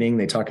 marketing.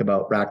 They talk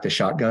about rack the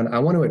shotgun. I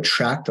want to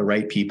attract the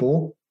right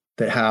people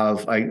that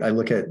have, I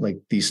look at like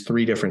these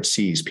 3 different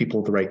C's: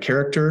 people with the right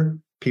character,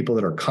 people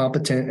that are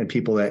competent, and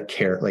people that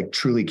care, like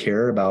truly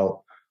care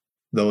about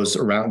those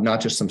around,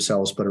 not just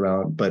themselves, but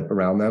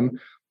around them,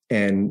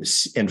 and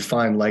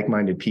find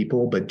like-minded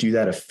people, but do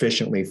that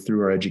efficiently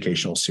through our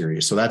educational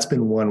series. So that's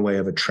been one way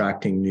of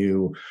attracting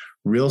new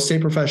real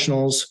estate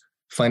professionals,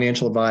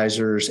 financial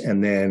advisors,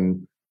 and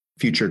then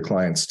future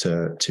clients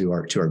to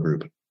our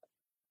group.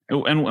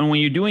 And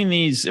when you're doing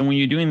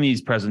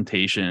these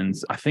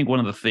presentations, I think one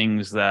of the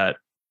things that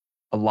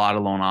a lot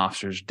of loan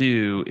officers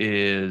do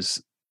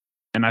is,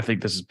 and I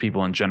think this is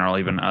people in general,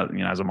 even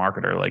as a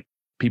marketer, like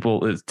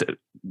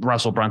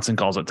Russell Brunson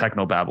calls it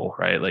technobabble,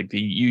 right? Like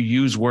you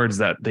use words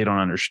that they don't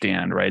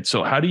understand, right?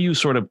 So how do you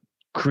sort of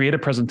create a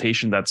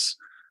presentation that's,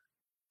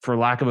 for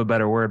lack of a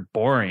better word,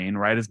 boring,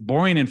 right? It's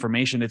boring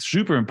information. It's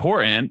super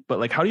important, but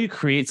like, how do you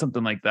create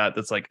something like that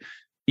that's like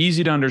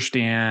easy to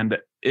understand?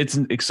 It's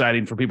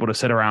exciting for people to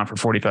sit around for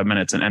 45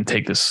 minutes and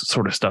take this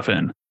sort of stuff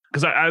in.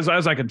 Because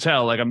as I can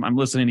tell, like I'm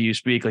listening to you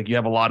speak, like you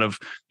have a lot of,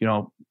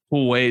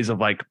 cool ways of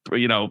like,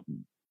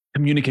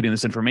 communicating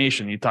this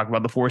information. You talk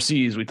about the 4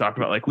 C's. We talked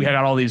about like, we got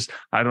all these,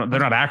 they're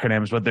not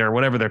acronyms, but they're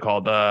whatever they're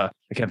called. I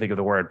can't think of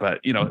the word, but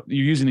you're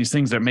using these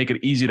things that make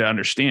it easy to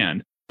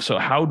understand. So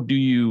how do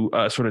you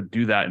sort of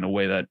do that in a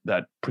way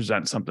that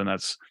presents something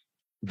that's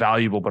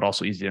valuable, but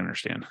also easy to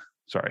understand?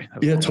 Sorry.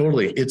 Yeah,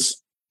 totally.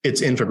 It's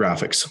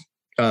infographics.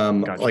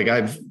 Gotcha. Like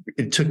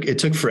it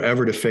took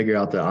forever to figure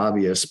out the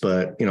obvious,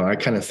 but I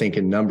kind of think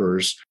in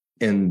numbers,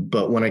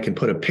 but when I can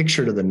put a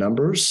picture to the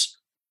numbers,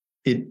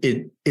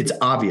 it's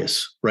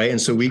obvious, right?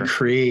 And so we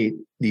create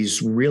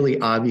these really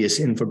obvious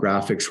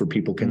infographics where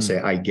people can say,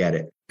 I get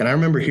it. And I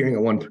remember hearing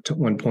at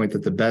one point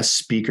that the best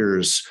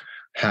speakers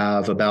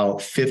have about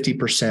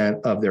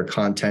 50% of their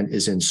content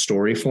is in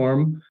story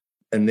form.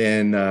 And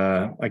then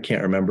I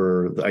can't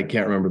remember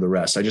the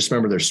rest. I just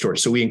remember their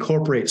stories. So we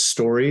incorporate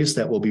stories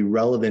that will be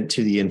relevant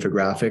to the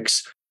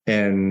infographics.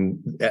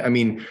 And I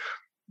mean,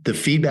 the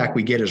feedback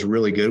we get is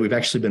really good. We've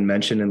actually been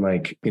mentioned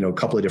in a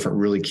couple of different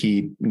really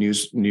key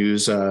news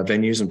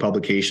venues and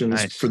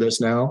publications for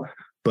this now.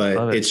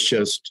 But it's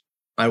just,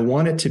 I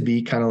want it to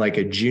be kind of like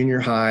a junior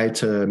high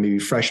to maybe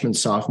freshman,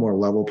 sophomore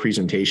level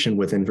presentation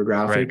with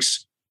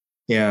infographics.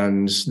 Right.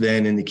 And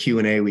then in the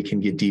Q&A, we can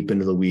get deep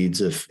into the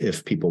weeds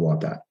if people want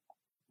that.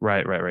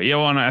 Right. Yeah.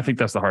 Well, and I think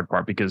that's the hard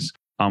part because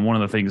one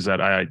of the things that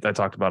I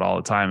talked about all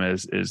the time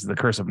is the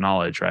curse of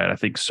knowledge, right? I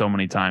think so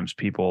many times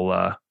people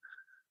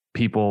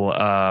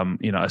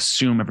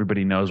assume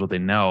everybody knows what they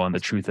know. And the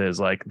truth is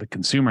like the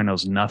consumer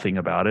knows nothing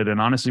about it. And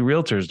honestly,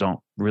 realtors don't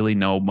really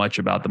know much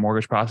about the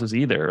mortgage process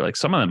either. Like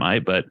some of them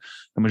might, but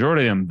the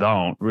majority of them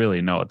don't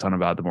really know a ton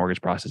about the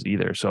mortgage process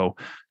either. So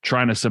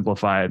trying to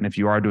simplify it. And if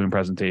you are doing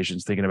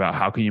presentations, thinking about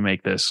how can you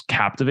make this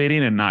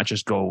captivating and not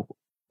just go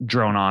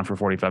drone on for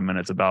 45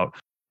 minutes about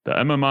the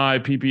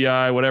MMI,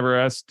 PPI, whatever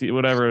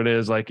it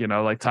is, like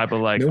type of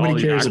like nobody all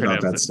these cares acronyms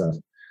about that stuff.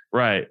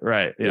 Right.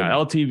 Yeah.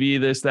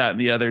 LTV, this, that, and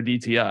the other,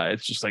 DTI.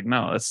 It's just like,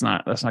 no, that's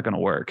not going to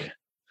work.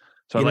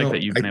 So I like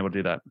that you've been able to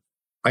do that.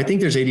 I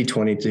think there's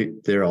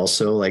 80-20 there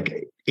also.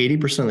 Like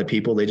 80% of the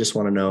people, they just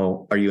want to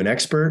know, are you an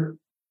expert?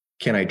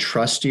 Can I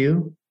trust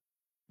you?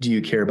 Do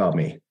you care about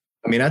me?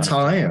 I mean, that's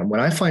how I am.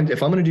 When if I'm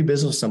going to do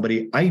business with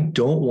somebody, I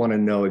don't want to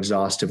know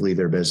exhaustively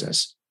their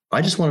business.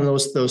 I just want to know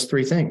those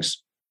 3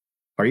 things.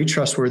 Are you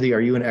trustworthy?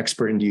 Are you an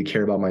expert? And do you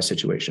care about my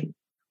situation?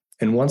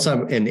 And once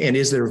and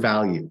is there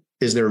value?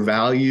 Is there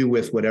value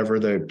with whatever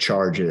the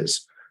charge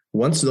is?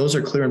 Once those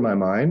are clear in my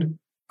mind,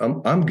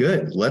 I'm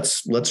good.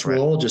 Let's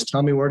roll. Just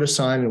tell me where to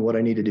sign and what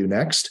I need to do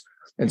next.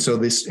 And so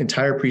this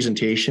entire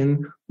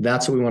presentation,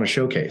 that's what we want to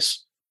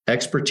showcase.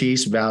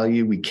 Expertise,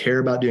 value. We care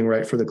about doing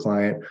right for the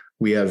client.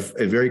 We have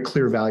a very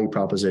clear value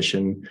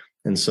proposition.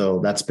 And so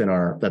that's been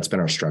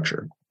our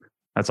structure.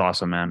 That's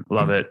awesome, man.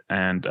 Love it.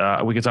 And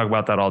we could talk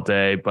about that all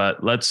day,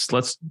 but let's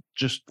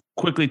just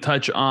quickly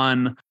touch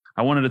on,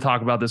 I wanted to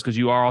talk about this because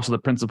you are also the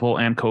principal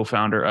and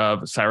co-founder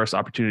of Cyrus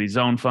Opportunity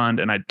Zone Fund.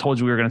 And I told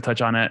you we were going to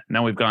touch on it.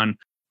 Now we've gone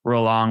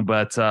real long,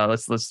 but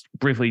let's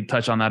briefly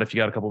touch on that if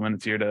you got a couple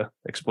minutes here to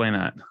explain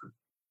that.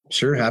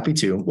 Sure. Happy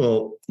to.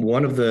 Well,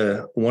 one of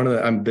the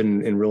I've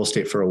been in real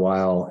estate for a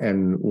while,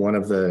 and one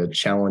of the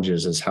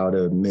challenges is how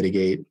to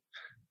mitigate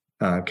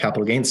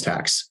capital gains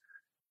tax,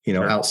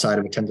 outside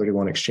of a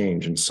 1031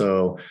 exchange. And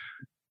so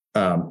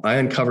I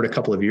uncovered a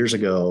couple of years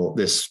ago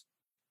this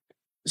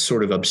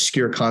sort of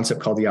obscure concept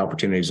called the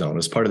Opportunity Zone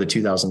as part of the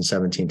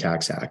 2017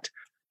 Tax Act.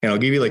 And I'll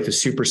give you like the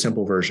super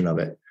simple version of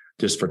it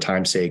just for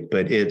time's sake,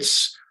 but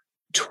it's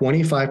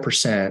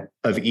 25%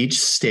 of each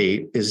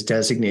state is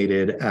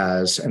designated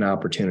as an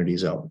opportunity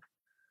zone.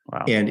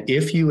 Wow. And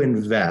if you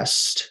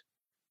invest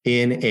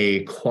in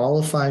a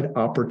qualified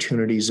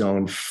opportunity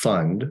zone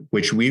fund,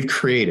 which we've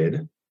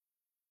created,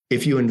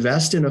 if you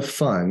invest in a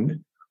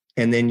fund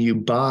and then you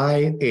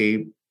buy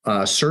a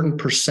certain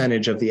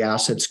percentage of the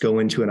assets go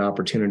into an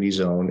opportunity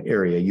zone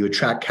area, you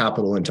attract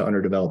capital into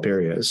underdeveloped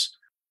areas.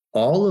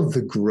 all of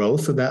the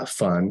growth of that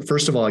fund,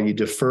 first of all, you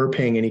defer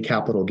paying any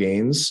capital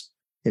gains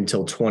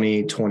until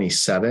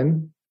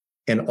 2027.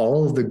 And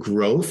all of the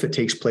growth that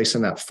takes place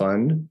in that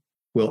fund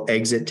will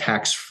exit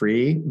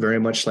tax-free, very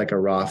much like a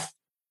Roth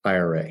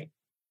IRA.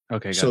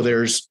 Okay. Gotcha. So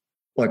there's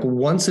like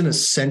once in a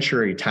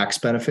century tax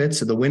benefits.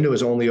 So the window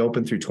is only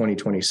open through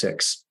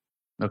 2026.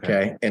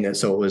 Okay. And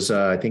so it was,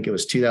 I think it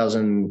was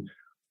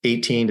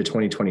 2018 to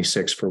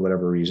 2026 for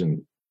whatever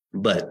reason.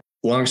 But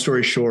long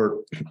story short,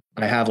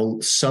 I have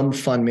some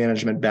fund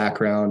management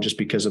background just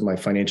because of my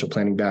financial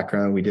planning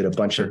background. We did a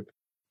bunch of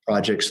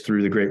projects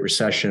through the Great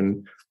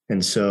Recession.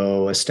 And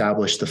so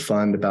established the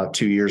fund about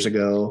 2 years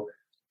ago.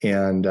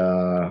 And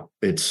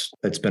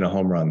it's been a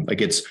home run.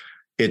 Like it's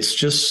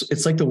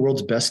like the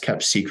world's best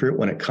kept secret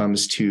when it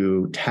comes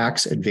to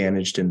tax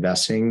advantaged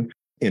investing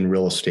in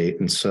real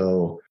estate. And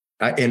so,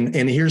 and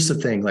here's the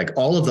thing, like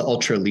all of the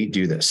ultra elite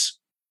do this.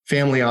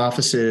 Family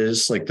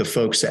offices, like the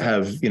folks that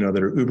have,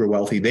 that are uber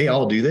wealthy, they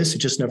all do this. It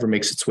just never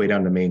makes its way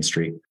down to Main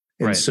Street.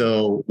 And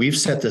so we've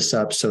set this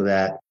up so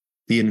that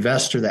the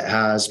investor that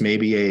has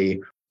maybe a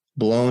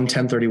blown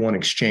 1031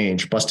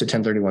 exchange, busted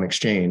 1031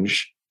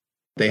 exchange,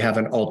 they have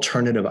an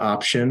alternative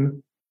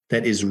option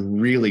that is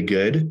really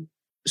good.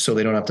 So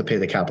they don't have to pay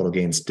the capital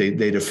gains. They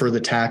defer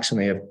the tax and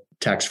they have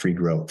tax-free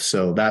growth.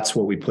 So that's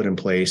what we put in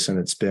place. And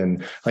it's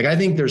been like, I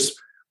think there's,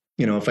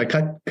 if I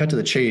cut to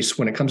the chase,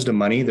 when it comes to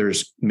money,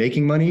 there's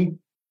making money,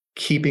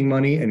 keeping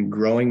money, and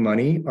growing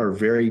money are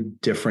very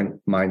different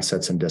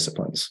mindsets and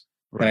disciplines.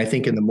 Right. And I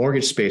think in the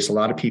mortgage space, a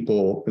lot of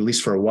people, at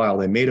least for a while,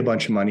 they made a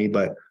bunch of money,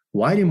 but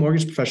why do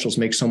mortgage professionals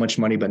make so much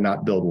money but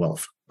not build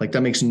wealth? Like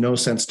that makes no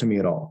sense to me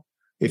at all.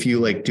 If you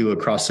like do a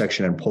cross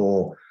section and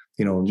pull,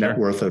 net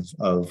worth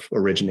of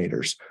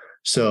originators.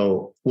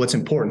 So what's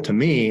important to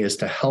me is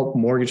to help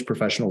mortgage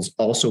professionals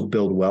also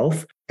build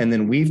wealth. And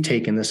then we've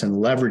taken this and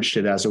leveraged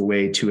it as a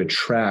way to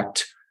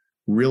attract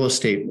real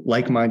estate,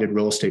 like-minded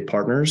real estate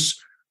partners.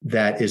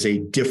 That is a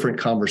different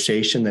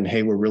conversation than,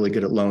 hey, we're really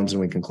good at loans and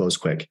we can close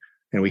quick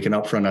and we can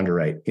upfront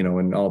underwrite,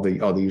 and all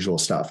the usual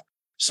stuff.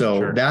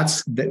 So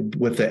that's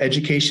with the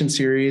education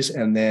series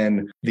and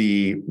then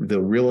the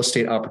real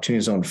estate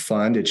opportunity zone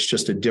fund, it's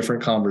just a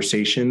different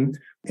conversation.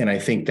 And I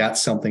think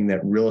that's something that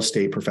real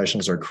estate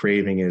professionals are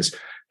craving is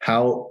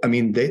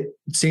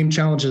same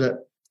challenges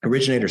that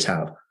originators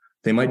have.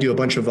 They might do a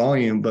bunch of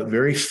volume, but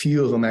very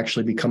few of them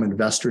actually become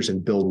investors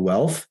and build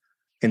wealth.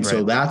 And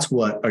so that's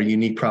what our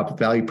unique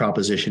value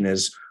proposition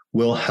is.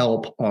 We'll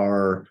help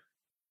our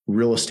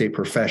real estate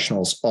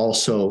professionals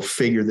also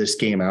figure this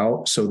game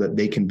out so that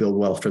they can build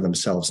wealth for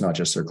themselves, not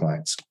just their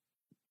clients.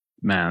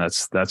 Man,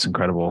 that's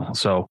incredible.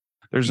 So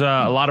there's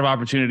a lot of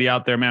opportunity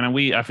out there, man.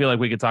 And I feel like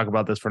we could talk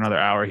about this for another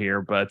hour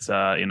here, but this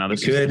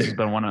has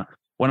been one of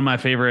my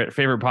favorite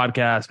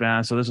podcasts,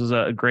 man. So this was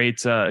a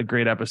great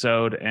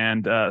episode.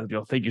 And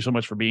thank you so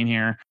much for being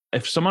here.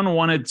 If someone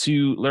wanted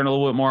to learn a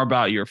little bit more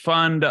about your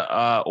fund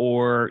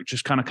or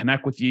just kind of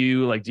connect with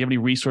you, like, do you have any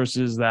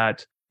resources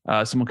that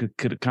someone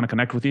could kind of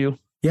connect with you?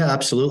 Yeah,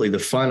 absolutely. The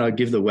fund, I'll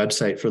give the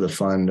website for the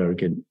fund or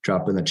could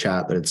drop in the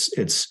chat, but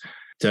it's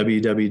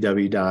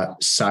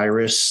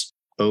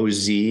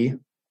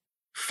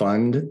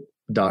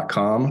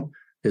www.cyrusozfund.com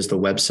is the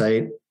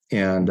website.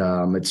 And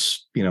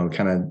it's,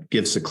 kind of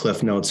gives the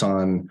cliff notes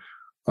on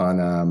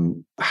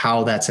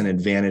how that's an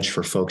advantage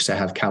for folks that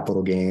have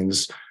capital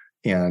gains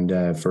and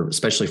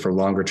especially for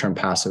longer term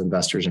passive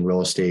investors in real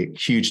estate,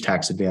 huge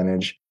tax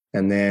advantage.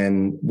 And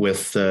then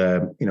with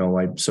so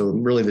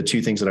really the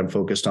two things that I'm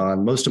focused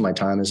on, most of my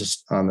time is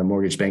just on the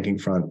mortgage banking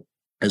front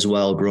as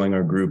well, growing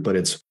our group, but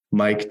it's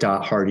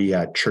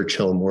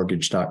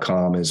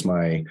mike.hardy@churchillmortgage.com is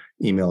my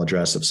email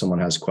address if someone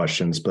has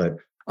questions. But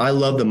I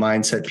love the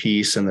mindset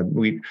piece and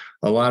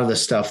a lot of the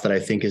stuff that I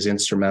think is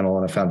instrumental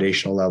on a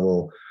foundational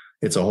level.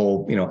 It's a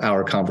whole,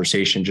 hour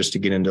conversation just to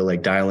get into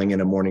like dialing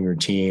in a morning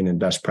routine and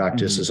best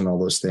practices and all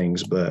those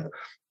things. But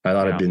I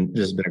thought this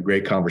has been a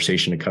great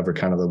conversation to cover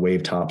kind of the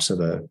wave tops of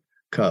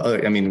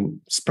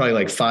it's probably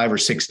like 5 or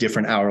 6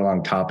 different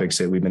hour-long topics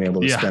that we've been able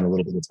to spend a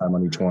little bit of time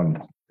on each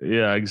one.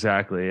 Yeah,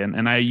 exactly.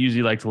 And I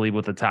usually like to lead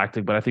with a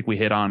tactic, but I think we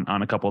hit on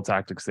a couple of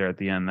tactics there at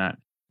the end that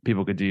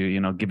people could do.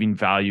 Giving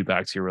value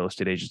back to your real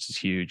estate agents is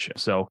huge.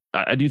 So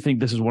I do think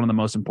this is one of the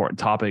most important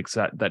topics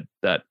that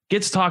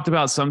gets talked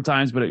about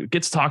sometimes, but it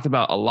gets talked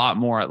about a lot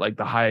more at like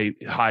the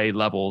high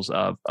levels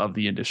of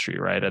the industry,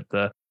 right? At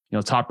the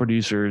top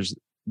producers,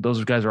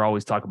 those guys are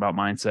always talking about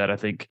mindset. I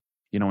think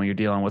when you're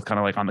dealing with kind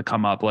of like on the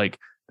come up, like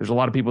there's a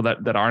lot of people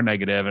that are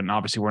negative, and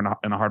obviously we're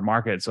in a hard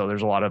market, so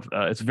there's a lot of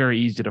it's very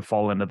easy to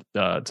fall into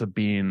to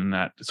being in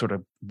that sort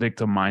of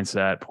victim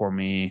mindset. Poor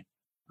me,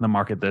 the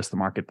market this, the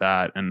market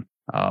that. And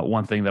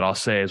one thing that I'll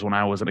say is when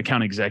I was an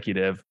account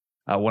executive,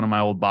 one of my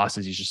old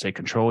bosses used to say,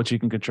 control what you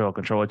can control,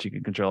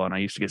 and I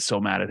used to get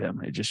so mad at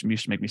him. It just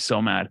used to make me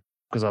so mad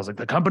because I was like,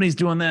 the company's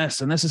doing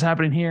this and this is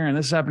happening here and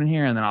this is happening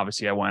here. And then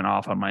obviously I went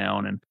off on my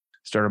own and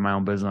started my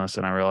own business,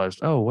 and I realized,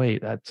 oh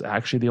wait, that's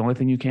actually the only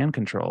thing you can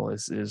control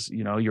is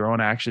your own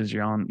actions,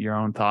 your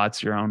own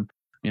thoughts, your own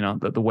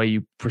the way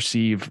you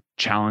perceive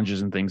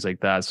challenges and things like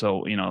that.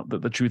 So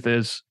the truth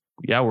is,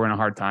 yeah, we're in a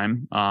hard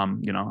time.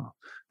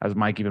 As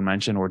Mike even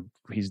mentioned,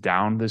 he's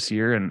down this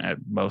year, and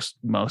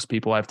most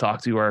people I've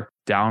talked to are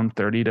down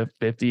 30 to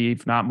 50,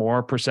 if not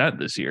more %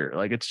 this year.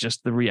 Like, it's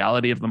just the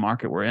reality of the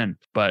market we're in.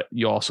 But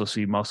you also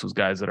see most of those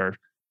guys that are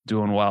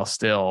doing well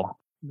still.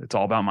 It's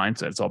all about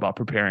mindset. It's all about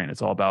preparing.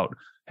 It's all about,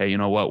 hey, you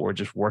know what? We're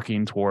just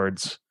working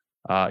towards,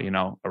 a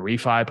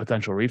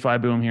potential refi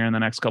boom here in the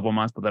next couple of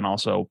months, but then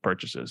also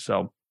purchases.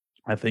 So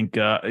I think,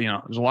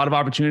 there's a lot of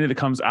opportunity that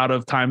comes out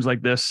of times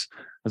like this,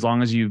 as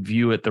long as you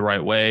view it the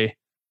right way.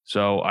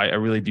 So I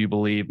really do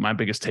believe my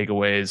biggest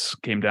takeaways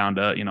came down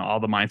to, all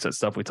the mindset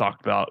stuff we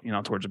talked about,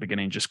 towards the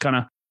beginning, just kind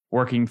of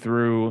working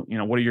through,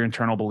 what are your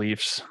internal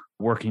beliefs,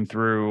 working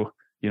through,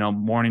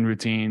 morning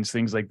routines,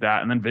 things like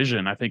that. And then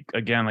vision. I think,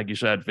 again, like you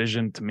said,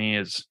 vision to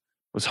me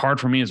was hard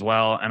for me as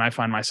well. And I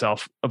find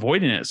myself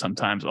avoiding it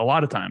sometimes, a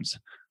lot of times,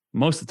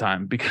 most of the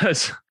time,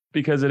 because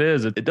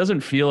it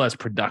doesn't feel as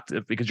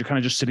productive, because you're kind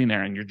of just sitting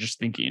there and you're just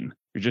thinking,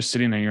 you're just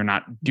sitting there, you're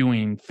not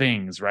doing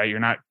things, right? You're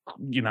not,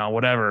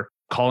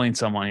 calling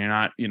someone,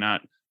 you're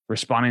not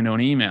responding to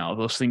an email.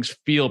 Those things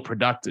feel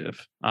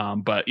productive.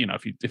 But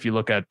if you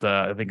look at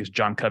I think it's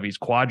John Covey's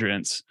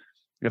quadrants,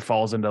 it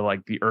falls into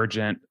like the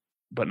urgent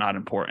but not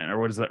important, or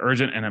what is the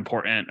urgent and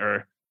important,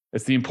 or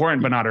it's the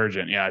important but not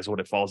urgent. Yeah, is what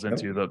it falls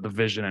into, the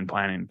vision and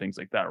planning and things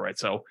like that, right?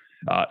 So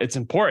it's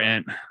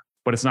important,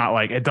 but it's not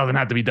like it doesn't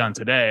have to be done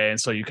today, and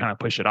so you kind of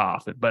push it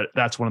off. But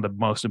that's one of the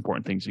most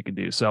important things you can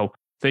do. So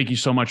thank you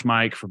so much,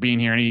 Mike, for being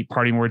here. Any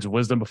parting words of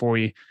wisdom before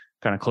we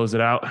kind of close it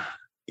out?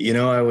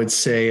 I would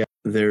say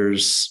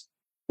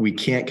we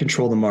can't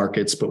control the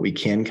markets, but we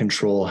can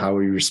control how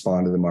we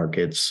respond to the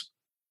markets.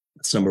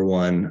 That's number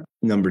one.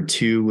 Number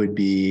two would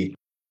be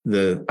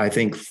I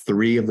think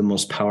 3 of the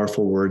most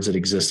powerful words that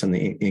exist in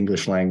the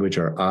English language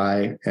are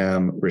I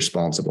am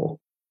responsible.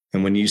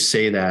 And when you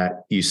say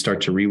that, you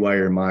start to rewire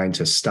your mind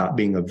to stop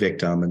being a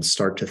victim and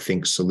start to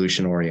think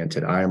solution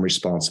oriented. I am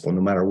responsible.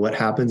 No matter what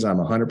happens, I'm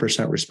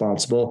 100%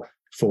 responsible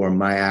for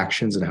my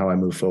actions and how I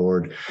move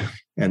forward.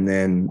 And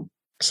then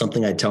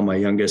something I tell my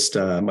youngest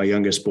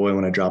boy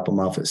when I drop him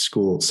off at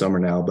school, it's summer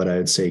now, but I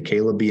would say,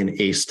 Caleb, be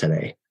an ace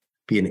today.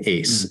 Be an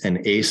ace. Mm-hmm.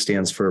 And ACE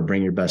stands for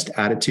bring your best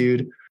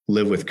attitude,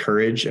 live with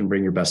courage, and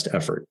bring your best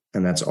effort.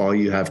 And that's all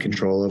you have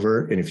control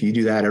over. And if you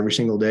do that every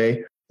single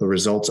day, the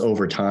results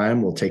over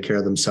time will take care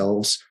of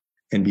themselves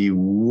and be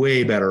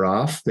way better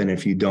off than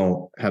if you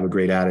don't have a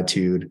great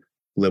attitude,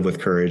 live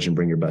with courage, and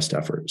bring your best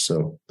effort.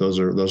 So those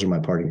are my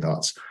parting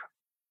thoughts.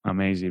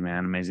 Amazing,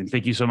 man. Amazing.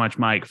 Thank you so much,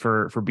 Mike,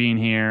 for being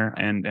here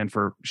and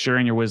for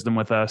sharing your wisdom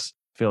with us.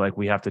 I feel like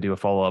we have to do a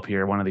follow-up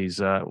here one of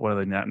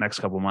the next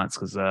couple of months,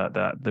 because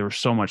there was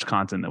so much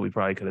content that we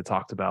probably could have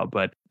talked about.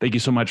 But thank you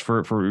so much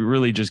for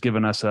really just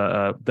giving us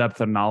a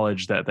depth of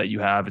knowledge that you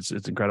have. It's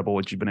incredible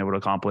what you've been able to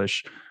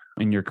accomplish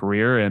in your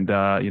career. And,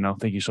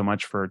 thank you so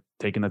much for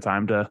taking the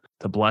time to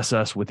bless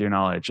us with your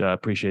knowledge.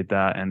 Appreciate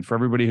that. And for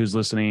everybody who's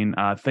listening,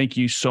 thank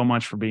you so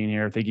much for being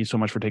here. Thank you so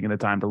much for taking the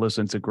time to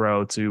listen, to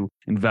grow, to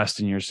invest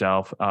in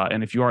yourself.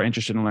 And if you are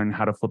interested in learning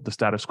how to flip the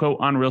status quo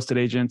on real estate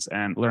agents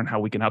and learn how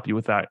we can help you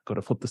with that, go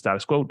to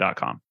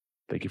flipthestatusquo.com.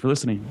 Thank you for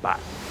listening. Bye.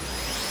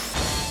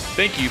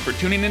 Thank you for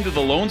tuning into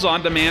the Loans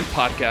on Demand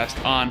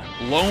podcast on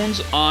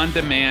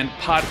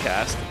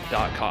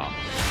loansondemandpodcast.com.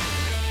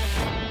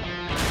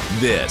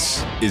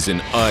 This is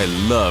an I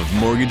Love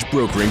Mortgage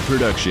Brokering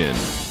production.